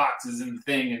putting juice boxes in the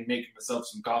thing and making myself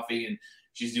some coffee, and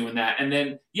she's doing that. And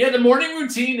then, the morning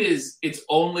routine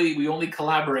we only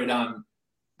collaborate on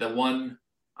the one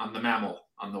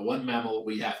mammal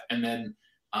we have. And then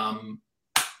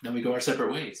we go our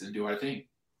separate ways and do our thing.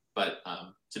 But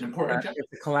it's an important job.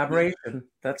 It's a collaboration.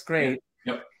 That's great.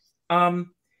 Yep.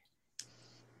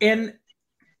 And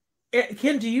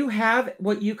Ken, do you have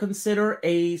what you consider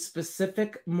a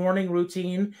specific morning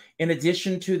routine in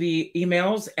addition to the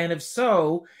emails? And if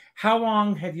so, how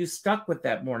long have you stuck with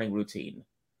that morning routine?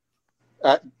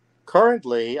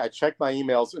 Currently, I check my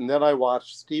emails and then I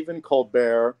watch Stephen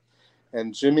Colbert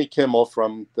and Jimmy Kimmel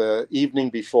from the evening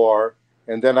before,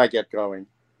 and then I get going.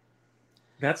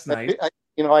 That's nice.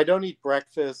 I don't eat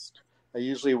breakfast. I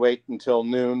usually wait until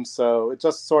noon, so it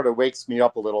just sort of wakes me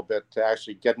up a little bit to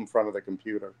actually get in front of the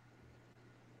computer.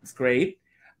 That's great.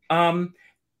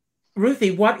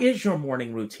 Ruthie, what is your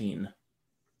morning routine?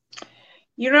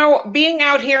 Being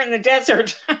out here in the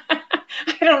desert,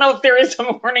 I don't know if there is a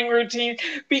morning routine,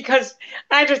 because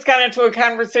I just got into a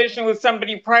conversation with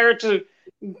somebody prior to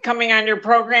coming on your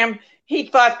program. He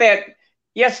thought that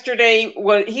today's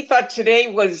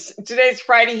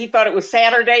Friday. He thought it was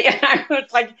Saturday. And I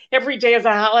was like, every day is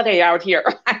a holiday out here.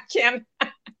 I can't.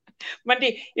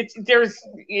 Monday.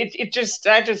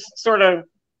 I just sort of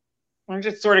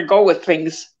go with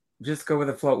things. Just go with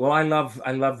the flow. Well, I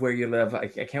love where you live. I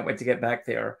can't wait to get back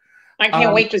there. I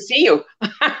can't wait to see you.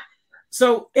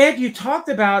 So, Ed, you talked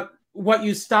about what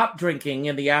you stopped drinking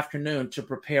in the afternoon to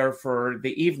prepare for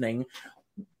the evening.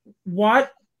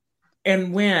 What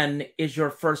and when is your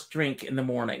first drink in the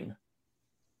morning?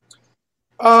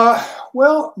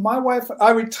 Well, my wife,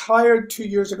 I retired 2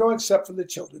 years ago, except for the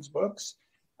children's books.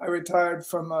 I retired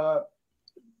from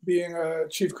being a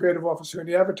chief creative officer in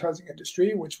the advertising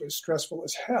industry, which was stressful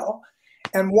as hell.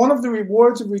 And one of the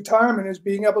rewards of retirement is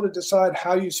being able to decide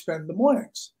how you spend the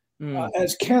mornings,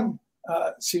 as Ken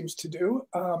seems to do.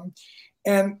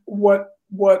 And what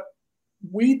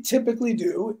we typically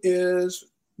do is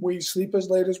we sleep as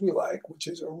late as we like, which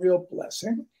is a real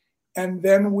blessing. And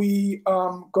then we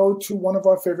go to one of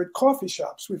our favorite coffee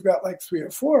shops. We've got like 3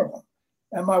 or 4 of them.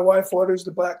 And my wife orders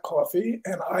the black coffee,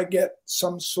 and I get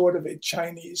some sort of a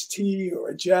Chinese tea or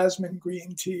a jasmine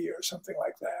green tea or something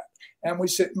like that. And we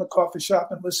sit in the coffee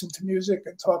shop and listen to music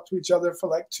and talk to each other for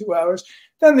like 2 hours.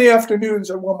 Then the afternoons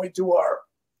are when we do our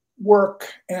work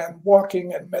and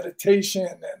walking and meditation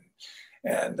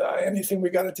and anything we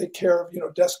got to take care of,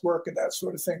 desk work and that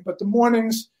sort of thing. But the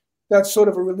mornings, that's sort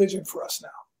of a religion for us now.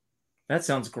 That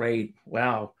sounds great.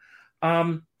 Wow.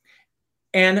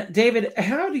 And David,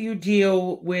 how do you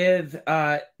deal with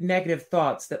negative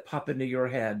thoughts that pop into your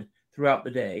head throughout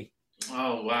the day?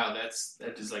 Oh, wow. That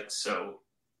is like so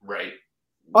right.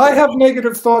 I have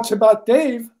negative thoughts about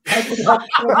Dave. I could help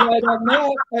light on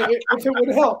that if it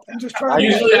would help. I'm just trying.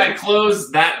 Usually, I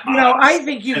close that box. I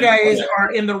think you guys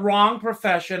are in the wrong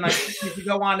profession. I think you should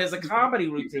go on as a comedy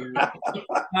routine.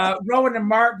 Rowan and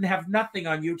Martin have nothing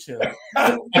on YouTube.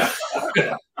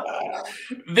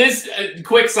 This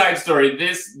quick side story.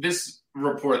 This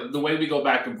report, the way we go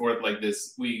back and forth like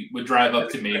this, we would drive up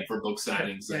to Maine for book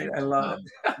signings. And, I love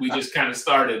it. We just kind of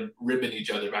started ribbing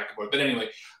each other back and forth. But anyway,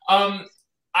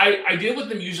 I deal with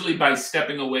them usually by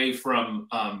stepping away from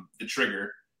the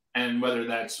trigger, and whether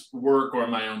that's work or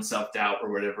my own self-doubt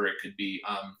or whatever it could be.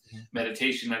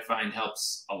 Meditation, I find,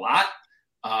 helps a lot.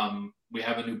 We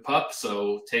have a new pup,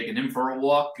 so taking him for a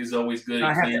walk is always good.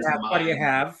 What do you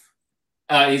have?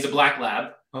 He's a black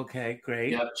lab. Okay,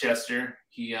 great. Yep, Chester.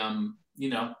 He,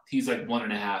 he's like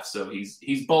 1.5, so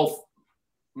he's both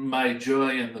my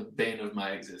joy and the bane of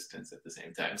my existence at the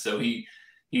same time. So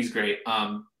he's great.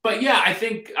 But yeah, I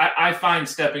think I find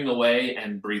stepping away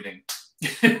and breathing,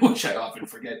 which I often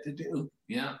forget to do.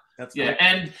 Yeah, that's yeah,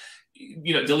 and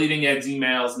deleting Ed's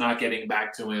emails, not getting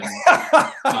back to him.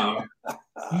 Well,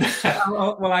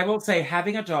 I will say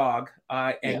having a dog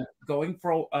and going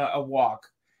for a walk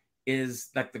is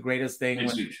like the greatest thing.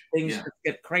 It's when huge. Things just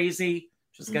get crazy,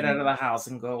 just get out of the house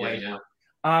and go away.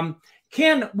 Yeah.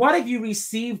 Ken, what have you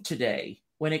received today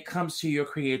when it comes to your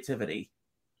creativity?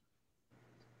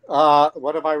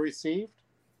 What have I received?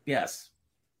 Yes.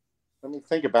 Let me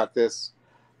think about this.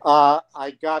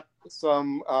 I got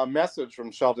some message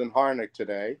from Sheldon Harnick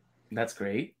today. That's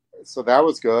great. So that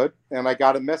was good. And I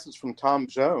got a message from Tom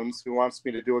Jones, who wants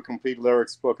me to do a complete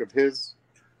lyrics book of his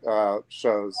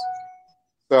shows.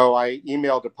 So I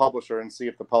emailed the publisher and see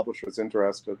if the publisher is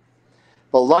interested.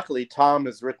 But luckily, Tom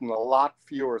has written a lot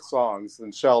fewer songs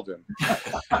than Sheldon.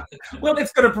 Well,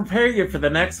 it's going to prepare you for the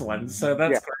next one. So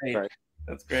that's great. Right.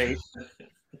 That's great.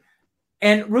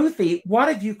 And Ruthie, what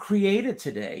have you created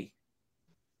today?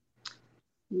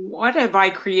 What have I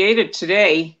created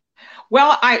today?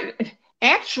 Well, I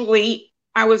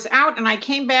was out and I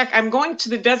came back. I'm going to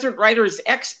the Desert Writers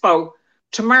Expo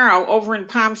tomorrow over in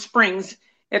Palm Springs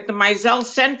at the Mizell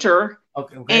Center.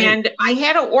 Okay. And I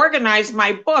had to organize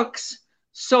my books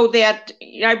so that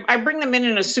I bring them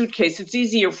in a suitcase. It's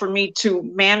easier for me to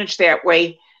manage that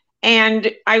way.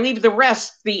 And I leave the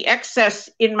rest, the excess,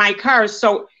 in my car.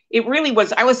 So it really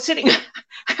was, I was sitting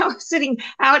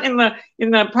out in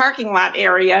the parking lot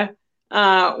area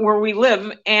where we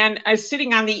live. And I was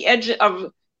sitting on the edge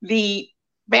of the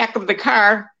back of the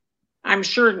car, I'm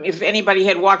sure if anybody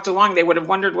had walked along, they would have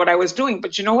wondered what I was doing.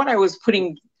 But you know what? I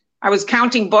was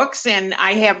counting books, and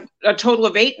I have a total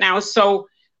of 8 now. So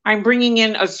I'm bringing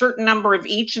in a certain number of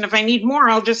each. And if I need more,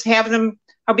 I'll just have them.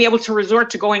 I'll be able to resort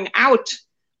to going out,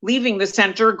 leaving the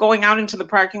center, going out into the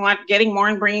parking lot, getting more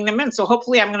and bringing them in. So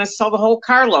hopefully I'm going to sell the whole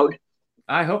carload.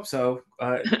 I hope so.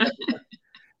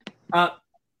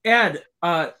 Ed,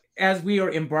 as we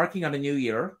are embarking on a new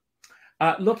year,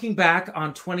 looking back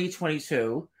on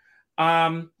 2022,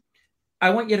 I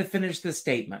want you to finish this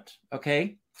statement,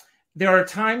 okay? There are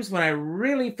times when I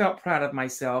really felt proud of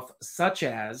myself, such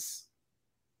as...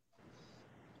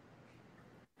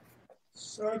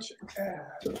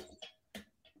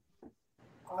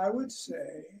 I would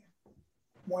say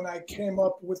when I came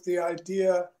up with the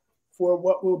idea for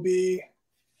what will be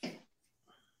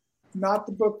not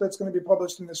the book that's going to be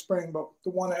published in the spring, but the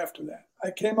one after that.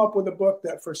 I came up with a book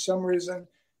that for some reason,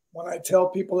 when I tell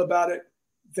people about it,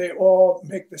 they all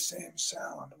make the same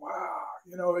sound. Wow.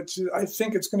 I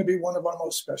think it's going to be one of our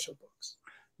most special books.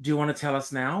 Do you want to tell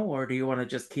us now, or do you want to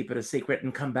just keep it a secret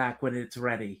and come back when it's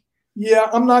ready? Yeah,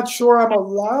 I'm not sure I'm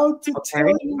allowed to tell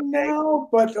you now,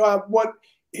 but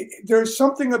there's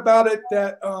something about it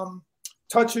that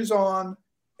touches on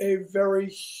a very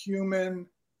human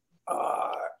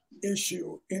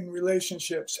issue in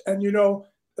relationships. And,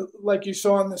 like you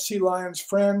saw in The Sea Lion's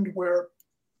Friend, where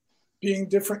being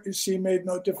different, you see, made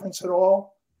no difference at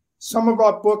all. Some of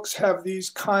our books have these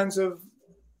kinds of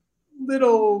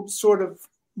little sort of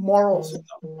morals in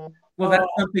them. Well, that's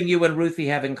something you and Ruthie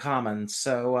have in common.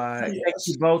 So yes. Thank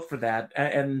you both for that.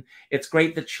 And it's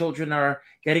great that children are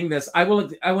getting this. I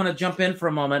want to jump in for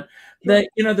a moment.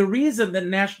 The reason that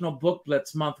National Book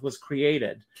Blitz Month was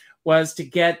created was to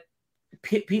get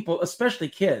people, especially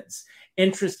kids,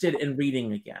 interested in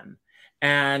reading again.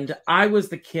 And I was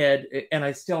the kid, and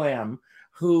I still am,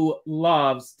 who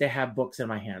loves to have books in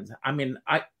my hands. I mean,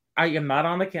 I am not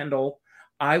on a Kindle.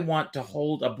 I want to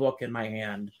hold a book in my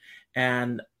hand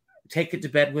and take it to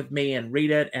bed with me and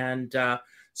read it. And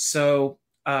so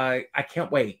I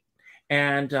can't wait.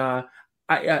 And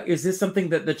is this something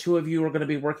that the two of you are going to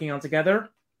be working on together?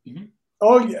 Mm-hmm.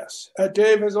 Oh, yes.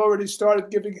 Dave has already started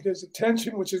giving it his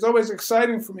attention, which is always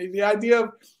exciting for me. The idea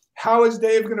of how is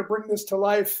Dave going to bring this to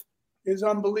life is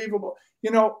unbelievable.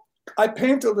 I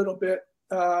paint a little bit,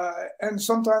 and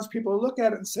sometimes people look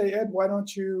at it and say, Ed, why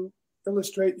don't you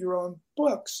illustrate your own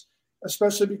books,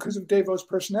 especially because of Dave-O's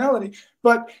personality.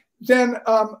 But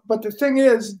the thing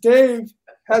is, Dave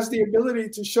has the ability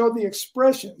to show the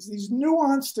expressions, these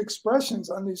nuanced expressions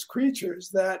on these creatures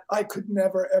that I could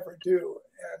never, ever do.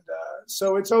 And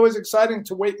so it's always exciting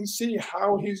to wait and see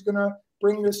how he's going to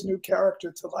bring this new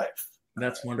character to life.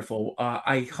 That's wonderful.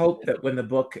 I hope that when the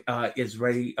book is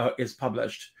ready, is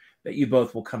published, that you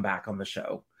both will come back on the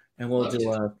show, and we'll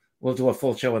do a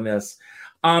full show on this.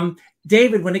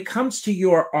 David, when it comes to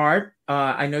your art,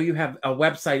 I know you have a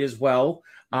website as well,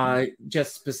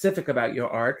 just specific about your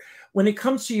art. When it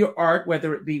comes to your art,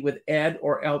 whether it be with Ed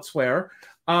or elsewhere,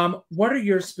 what are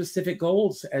your specific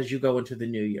goals as you go into the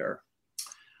new year?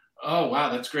 Oh, wow,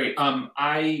 that's great. I'm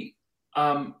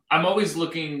always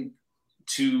looking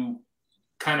to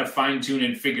kind of fine tune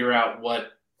and figure out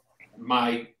what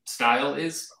my style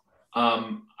is.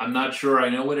 I'm not sure I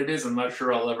know what it is. I'm not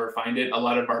sure I'll ever find it. A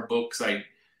lot of our books, I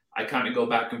kind of go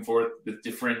back and forth with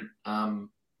different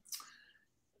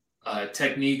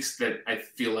techniques that I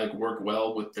feel like work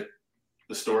well with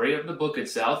the story of the book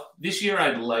itself. This year,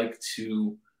 I'd like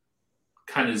to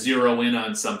kind of zero in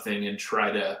on something and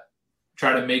try to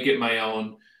make it my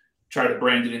own, try to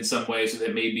brand it in some way so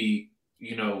that maybe,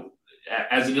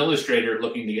 as an illustrator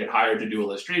looking to get hired to do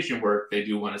illustration work, they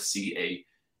do want to see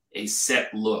a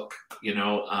set look,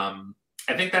 I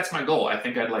think that's my goal. I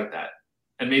think I'd like that.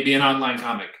 And maybe an online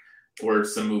comic or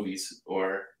some movies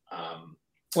or...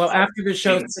 well, after the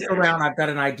show, stick around. I've got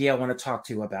an idea I want to talk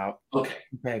to you about.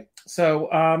 Okay.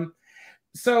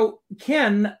 So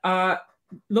Ken,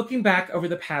 looking back over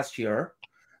the past year,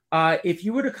 if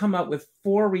you were to come up with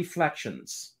 4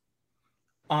 reflections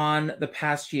on the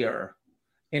past year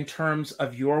in terms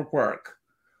of your work,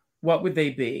 what would they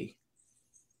be?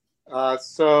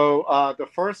 The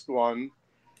first one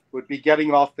would be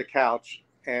getting off the couch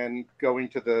and going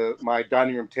to my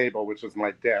dining room table, which is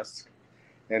my desk,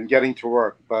 and getting to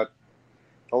work. But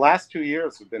the last 2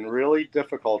 years have been really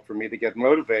difficult for me to get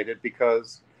motivated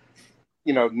because,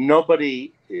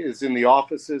 nobody is in the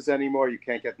offices anymore. You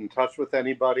can't get in touch with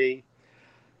anybody.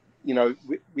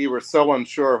 We were so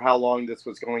unsure of how long this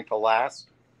was going to last.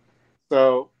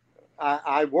 So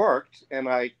I worked, and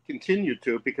I continued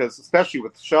to, because especially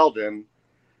with Sheldon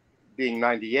being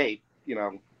 98,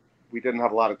 we didn't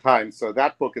have a lot of time. So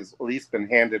that book has at least been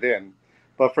handed in.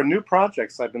 But for new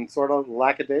projects, I've been sort of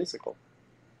lackadaisical,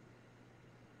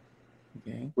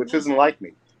 which isn't like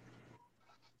me.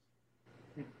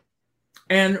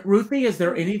 And Ruthie, is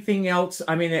there anything else?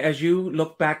 I mean, as you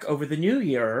look back over the new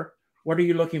year, what are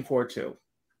you looking forward to?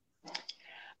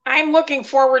 I'm looking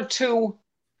forward to,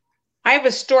 I have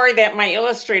a story that my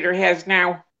illustrator has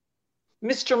now,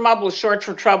 Mr. Mubble, Short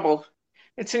for Trouble.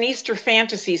 It's an Easter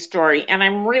fantasy story, and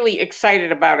I'm really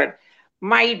excited about it.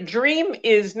 My dream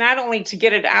is not only to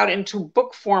get it out into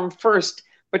book form first,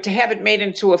 but to have it made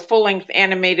into a full-length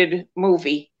animated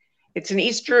movie. It's an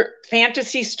Easter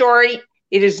fantasy story.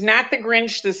 It is not The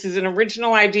Grinch. This is an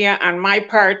original idea on my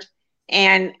part,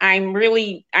 and I'm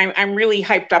really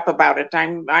hyped up about it.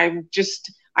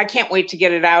 I can't wait to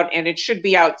get it out, and it should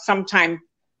be out sometime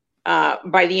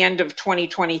by the end of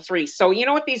 2023. So you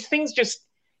know what, these things just,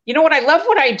 you know what, I love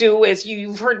what I do, as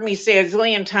you've heard me say a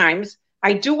zillion times.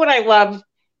 I do what I love,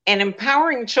 and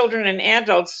empowering children and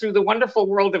adults through the wonderful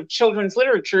world of children's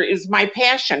literature is my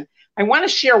passion. I want to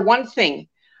share one thing.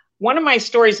 One of my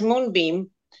stories, Moonbeam,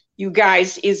 you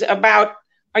guys, is about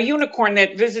a unicorn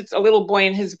that visits a little boy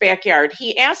in his backyard.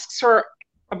 He asks her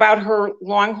about her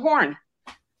long horn.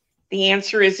 The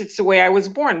answer is, it's the way I was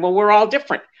born. Well, we're all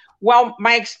different. Well,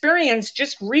 my experience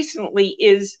just recently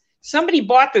is somebody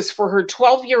bought this for her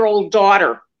 12-year-old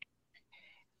daughter.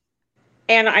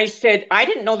 And I said, I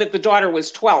didn't know that the daughter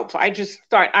was 12. I just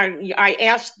thought, I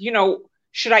asked,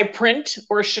 should I print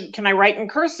or can I write in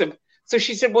cursive? So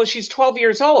she said, well, she's 12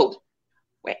 years old.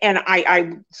 And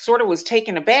I sort of was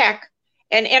taken aback.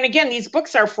 And again, these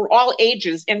books are for all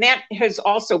ages. And that has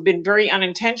also been very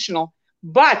unintentional.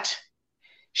 But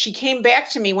she came back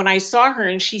to me when I saw her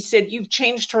and she said, you've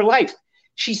changed her life.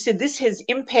 She said, this has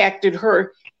impacted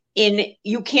her in,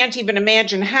 you can't even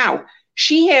imagine how.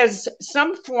 She has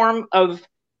some form of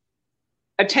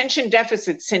attention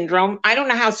deficit syndrome. I don't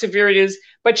know how severe it is,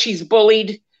 but she's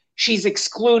bullied, she's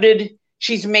excluded,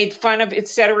 she's made fun of,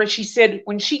 etc. She said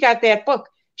when she got that book,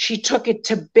 she took it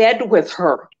to bed with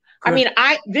her. Good. I mean,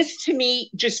 this to me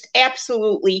just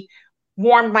absolutely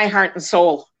warmed my heart and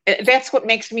soul. That's what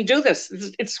makes me do this.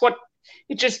 It's what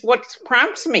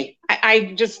prompts me.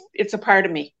 It's a part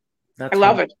of me. I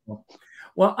love it.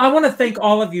 Well, I want to thank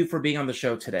all of you for being on the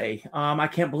show today. I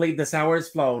can't believe this hour has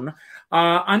flown.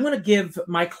 I'm going to give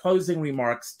my closing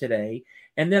remarks today,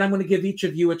 and then I'm going to give each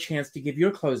of you a chance to give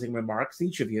your closing remarks,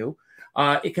 each of you.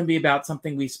 It can be about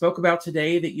something we spoke about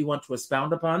today that you want to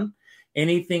expound upon,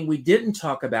 anything we didn't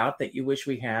talk about that you wish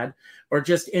we had, or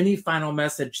just any final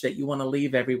message that you want to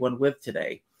leave everyone with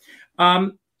today.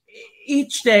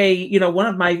 Each day,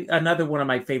 another one of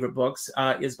my favorite books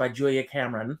is by Julia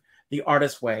Cameron, The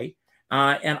Artist's Way.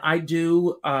 And I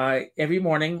do, every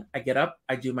morning, I get up,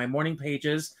 I do my morning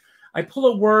pages. I pull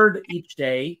a word each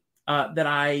day that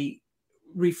I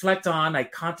reflect on, I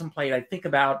contemplate, I think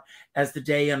about as the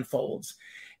day unfolds.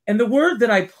 And the word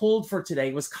that I pulled for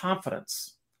today was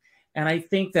confidence. And I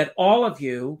think that all of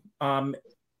you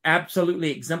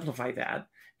absolutely exemplify that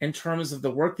in terms of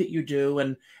the work that you do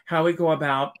and how we go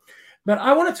about. But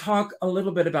I want to talk a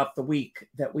little bit about the week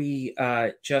that we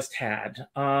just had.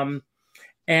 And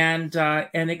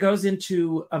it goes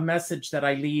into a message that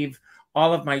I leave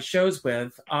all of my shows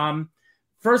with.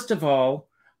 First of all,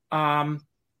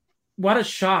 what a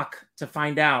shock to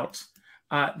find out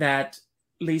that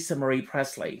Lisa Marie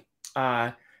Presley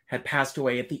had passed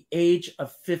away at the age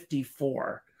of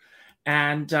 54.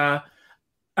 And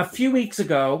a few weeks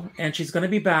ago, and she's going to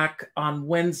be back on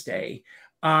Wednesday,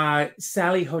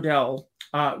 Sally Hodel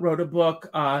wrote a book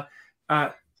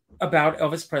about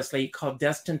Elvis Presley called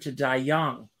Destined to Die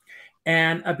Young,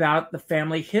 and about the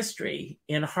family history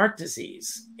in heart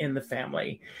disease in the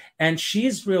family. And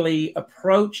she's really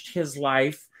approached his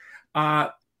life,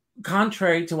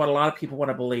 contrary to what a lot of people want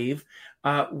to believe,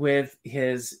 with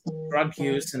his drug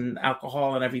use and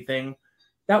alcohol and everything.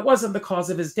 That wasn't the cause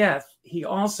of his death. He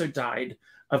also died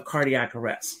of cardiac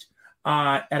arrest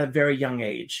at a very young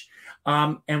age.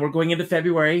 And we're going into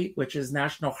February, which is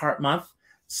National Heart Month.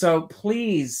 So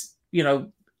please,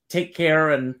 take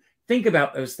care and think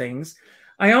about those things.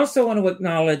 I also want to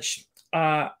acknowledge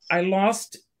I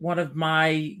lost one of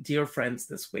my dear friends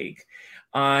this week,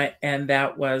 and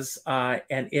that was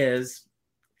and is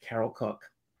Carol Cook.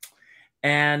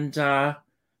 And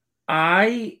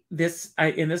in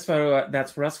this photo,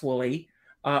 that's Russ Woolley.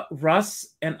 Russ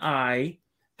and I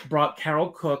brought Carol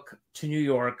Cook to New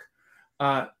York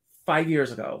 5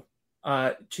 years ago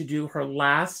to do her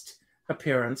last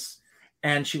appearance,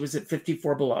 and she was at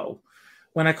 54 Below.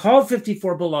 When I called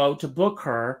 54 Below to book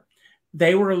her,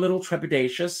 they were a little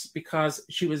trepidatious because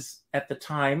she was at the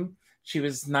time She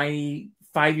was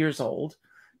 95 years old.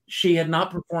 She had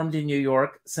not performed in New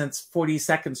York since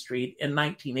 42nd Street in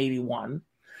 1981.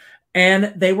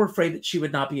 And they were afraid that she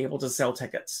would not be able to sell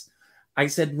tickets. I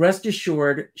said, rest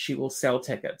assured, she will sell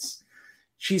tickets.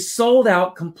 She sold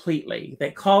out completely.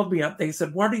 They called me up. They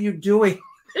said, what are you doing?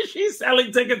 She's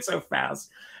selling tickets so fast.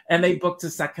 And they booked a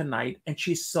second night, and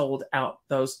she sold out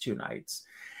those 2 nights.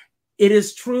 It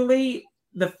is truly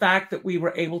the fact that we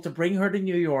were able to bring her to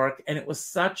New York, and it was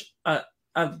such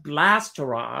a blast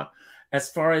hurrah as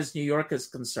far as New York is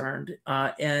concerned.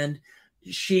 And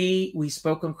we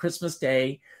spoke on Christmas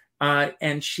Day,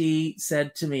 and she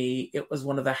said to me it was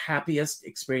one of the happiest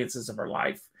experiences of her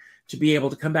life to be able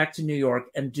to come back to New York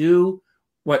and do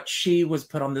what she was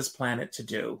put on this planet to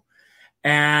do.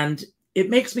 And it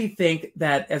makes me think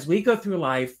that as we go through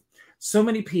life, so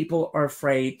many people are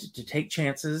afraid to take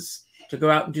chances, to go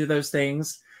out and do those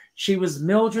things. She was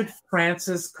Mildred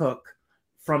Frances Cook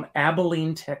from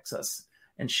Abilene, Texas,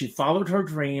 and she followed her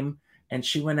dream, and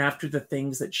she went after the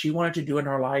things that she wanted to do in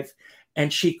her life,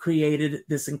 and she created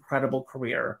this incredible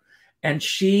career. And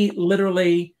she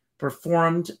literally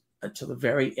performed to the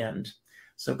very end.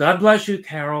 So God bless you,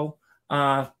 Carol.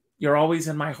 You're always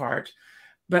in my heart.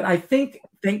 But I thank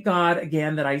God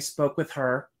again that I spoke with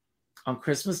her on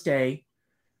Christmas Day.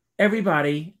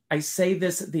 Everybody, I say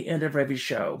this at the end of every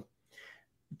show.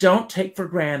 Don't take for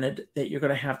granted that you're going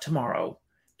to have tomorrow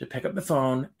to pick up the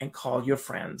phone and call your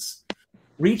friends.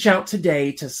 Reach out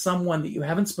today to someone that you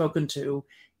haven't spoken to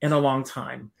in a long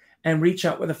time, and reach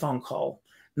out with a phone call.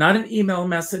 Not an email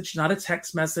message, not a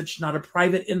text message, not a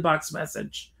private inbox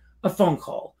message, a phone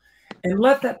call. And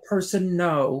let that person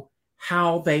know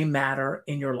how they matter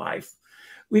in your life.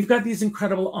 We've got these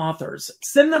incredible authors.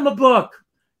 Send them a book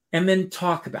and then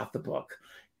talk about the book.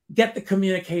 Get the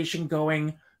communication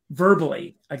going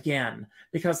verbally again,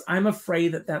 because I'm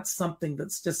afraid that that's something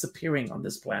that's disappearing on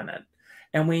this planet.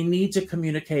 And we need to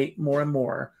communicate more and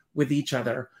more with each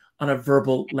other on a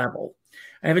verbal level.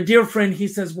 I have a dear friend, he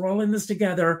says, we're all in this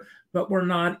together, but we're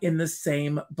not in the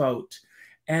same boat.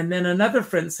 And then another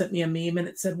friend sent me a meme and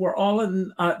it said, we're all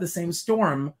in the same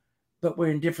storm, but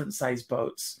we're in different sized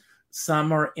boats.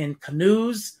 Some are in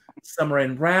canoes, some are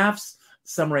in rafts,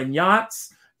 some are in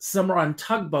yachts, some are on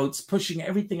tugboats pushing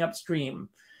everything upstream.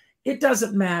 It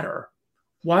doesn't matter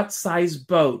what size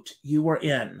boat you are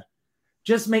in.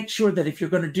 Just make sure that if you're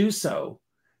going to do so,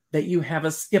 that you have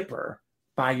a skipper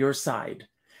by your side.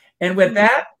 And with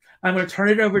that, I'm going to turn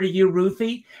it over to you,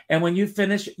 Ruthie. And when you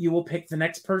finish, you will pick the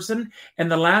next person. And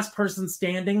the last person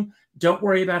standing, don't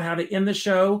worry about how to end the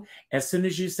show. As soon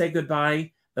as you say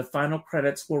goodbye, the final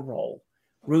credits will roll.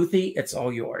 Ruthie, it's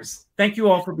all yours. Thank you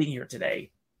all for being here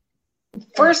today.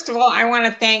 First of all, I want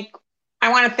to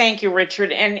thank you,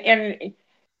 Richard, and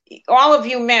all of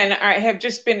you men have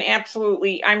just been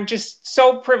absolutely. I'm just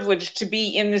so privileged to be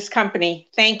in this company.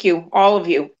 Thank you, all of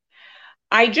you.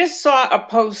 I just saw a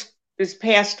post this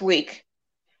past week,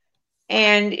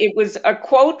 and it was a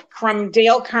quote from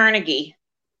Dale Carnegie.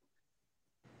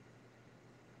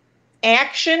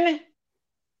 Inaction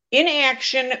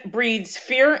breeds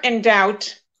fear and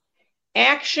doubt.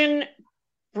 Action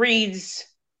breeds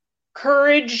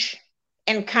courage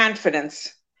and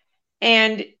confidence.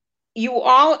 And you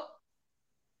all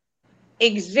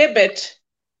exhibit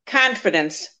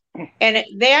confidence. And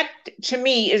that, to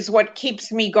me, is what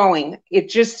keeps me going. It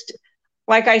just,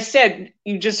 like I said,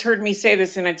 you just heard me say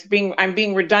this, and I'm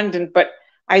being redundant, but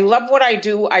I love what I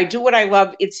do. I do what I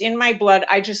love. It's in my blood.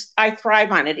 I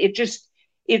thrive on it.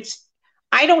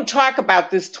 I don't talk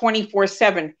about this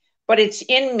 24/7, but it's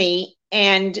in me.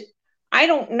 And I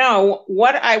don't know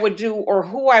what I would do or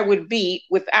who I would be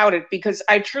without it, because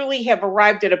I truly have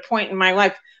arrived at a point in my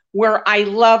life where I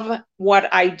love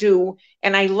what I do,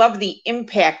 and I love the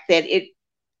impact that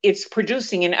it's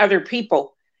producing in other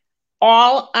people.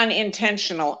 All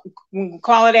unintentional.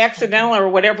 Call it accidental or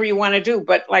whatever you want to do.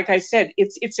 But like I said,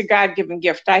 it's a God-given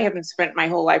gift. I haven't spent my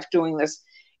whole life doing this,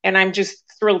 and I'm just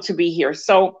thrilled to be here.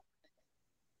 So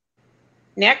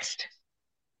next.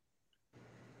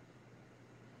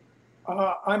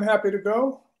 I'm happy to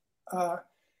go.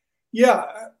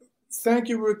 Thank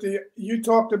you, Ruthie. You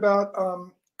talked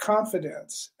about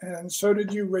confidence, and so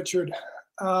did you, Richard.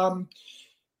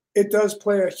 It does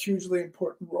play a hugely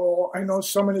important role. I know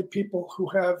so many people who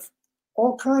have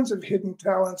all kinds of hidden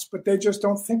talents, but they just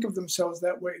don't think of themselves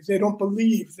that way. They don't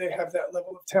believe they have that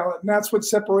level of talent. And that's what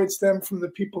separates them from the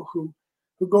people who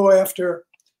go after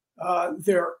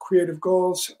their creative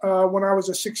goals. When I was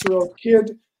a 6-year-old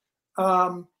kid,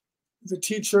 the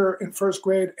teacher in first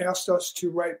grade asked us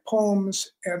to write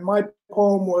poems, and my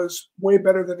poem was way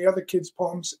better than the other kids'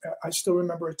 poems. I still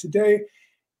remember it today.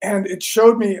 And it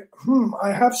showed me,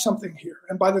 I have something here.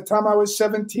 And by the time I was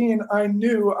 17, I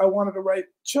knew I wanted to write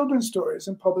children's stories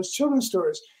and publish children's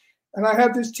stories. And I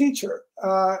had this teacher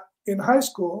in high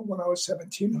school when I was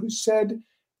 17 who said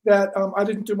that I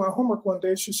didn't do my homework one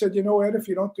day. She said, Ed, if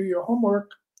you don't do your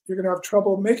homework, you're going to have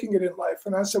trouble making it in life.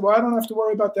 And I said, well, I don't have to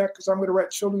worry about that because I'm going to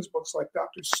write children's books like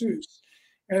Dr. Seuss.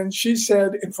 And she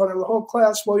said in front of the whole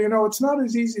class, well, it's not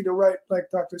as easy to write like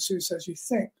Dr. Seuss as you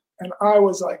think. And I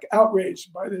was like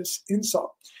outraged by this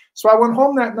insult. So I went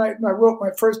home that night and I wrote my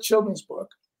first children's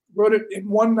book, wrote it in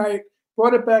one night,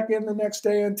 brought it back in the next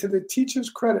day. And to the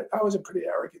teacher's credit, I was a pretty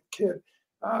arrogant kid.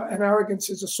 And arrogance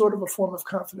is a sort of a form of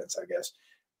confidence, I guess.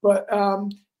 But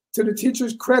to the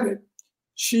teacher's credit,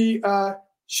 she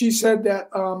said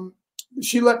that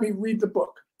she let me read the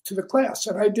book to the class,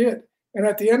 and I did. And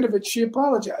at the end of it, she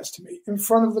apologized to me in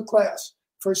front of the class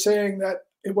for saying that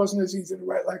it wasn't as easy to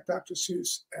write like Dr.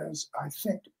 Seuss as I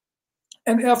think.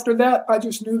 And after that, I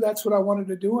just knew that's what I wanted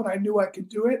to do, and I knew I could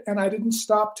do it. And I didn't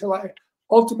stop till I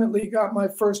ultimately got my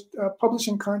first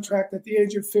publishing contract at the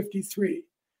age of 53.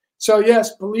 So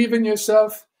yes, believe in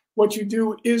yourself. What you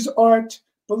do is art.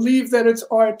 Believe that it's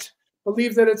art.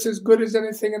 Believe that it's as good as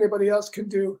anything anybody else can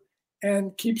do,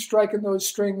 and keep striking those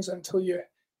strings until you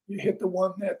hit the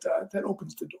one that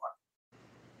opens the door.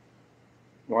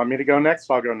 Want me to go next?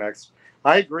 I'll go next.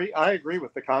 I agree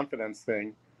with the confidence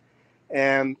thing.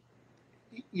 And,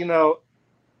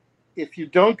 if you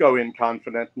don't go in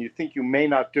confident and you think you may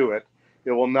not do it,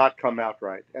 it will not come out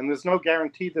right. And there's no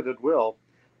guarantee that it will.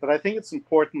 But I think it's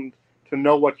important to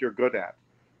know what you're good at.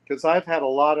 Because I've had a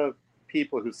lot of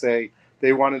people who say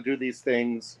they want to do these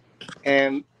things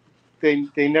and they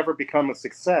never become a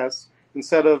success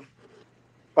instead of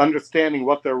understanding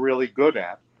what they're really good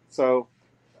at. So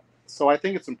I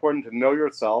think it's important to know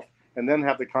yourself and then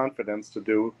have the confidence to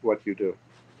do what you do.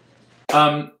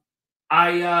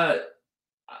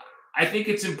 I think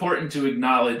it's important to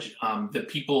acknowledge the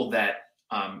people that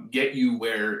get you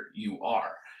where you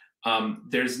are.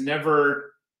 There's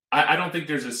never, I don't think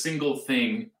there's a single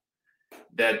thing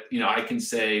that, I can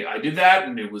say I did that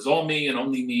and it was all me and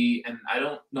only me. And I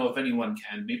don't know if anyone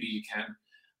can. Maybe you can.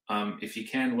 If you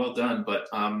can, well done. But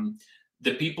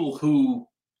the people who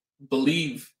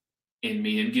believe in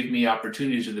me and give me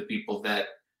opportunities are the people that,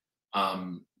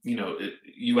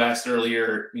 you asked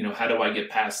earlier, how do I get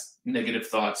past negative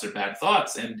thoughts or bad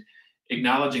thoughts? And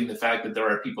acknowledging the fact that there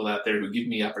are people out there who give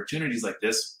me opportunities like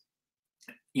this.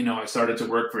 I started to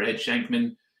work for Ed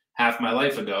Shankman half my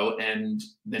life ago, and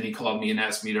then he called me and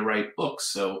asked me to write books.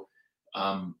 So,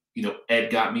 Ed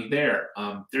got me there.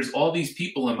 There's all these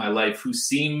people in my life who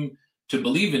seem to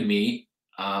believe in me,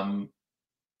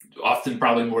 often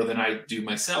probably more than I do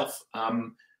myself,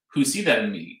 who see that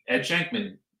in me. Ed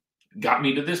Shankman got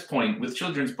me to this point with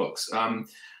children's books. Rob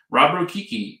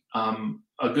Rokicki,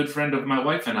 a good friend of my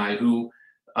wife and I, who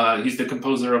he's the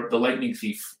composer of The Lightning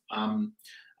Thief on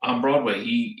Broadway.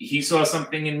 He saw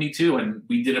something in me too, and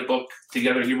we did a book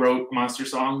together. He wrote Monster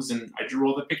Songs, and I drew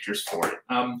all the pictures for it.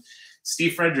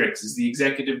 Steve Fredericks is the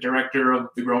executive director of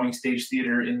the Growing Stage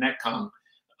Theater in Metcon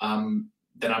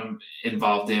that I'm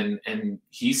involved in, and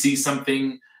he sees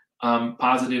something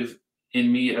positive in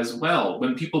me as well.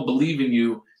 When people believe in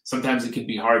you, sometimes it can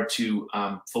be hard to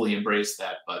fully embrace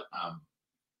that, but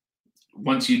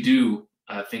once you do,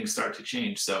 things start to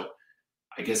change. So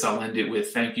I guess I'll end it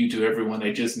with thank you to everyone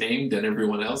I just named and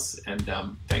everyone else. And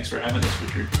thanks for having us,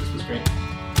 Richard. This was great.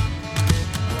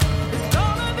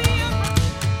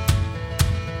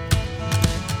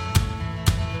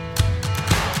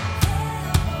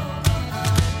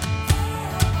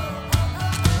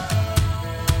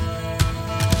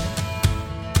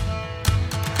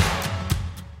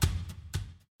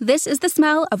 This is the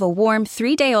smell of a warm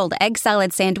 3-day-old egg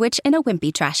salad sandwich in a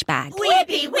wimpy trash bag.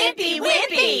 Wimpy, wimpy,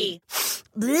 wimpy!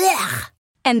 Blech.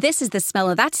 And this is the smell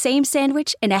of that same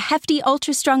sandwich in a hefty,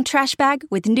 ultra-strong trash bag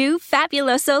with new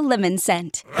Fabuloso lemon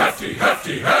scent. Hefty,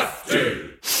 hefty, hefty!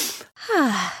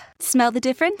 Smell the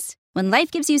difference? When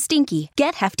life gives you stinky,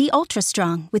 get Hefty Ultra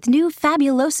Strong with new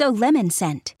Fabuloso lemon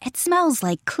scent. It smells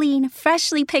like clean,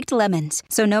 freshly picked lemons.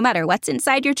 So no matter what's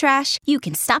inside your trash, you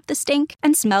can stop the stink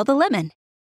and smell the lemon.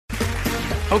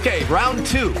 Okay, round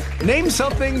 2. Name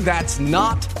something that's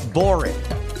not boring.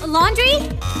 A laundry?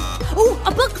 Ooh, a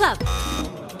book club.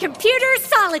 Computer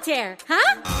solitaire,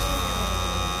 huh?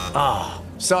 Ah,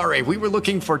 oh, sorry, we were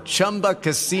looking for Chumba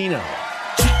Casino.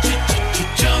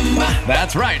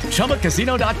 That's right,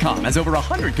 ChumbaCasino.com has over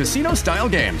 100 casino-style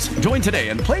games. Join today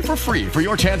and play for free for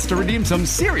your chance to redeem some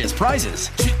serious prizes.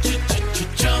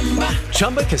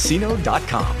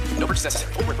 ChumbaCasino.com. No purchase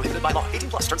necessary. Void where prohibited by law.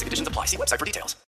 18+ terms and conditions apply. See website for details.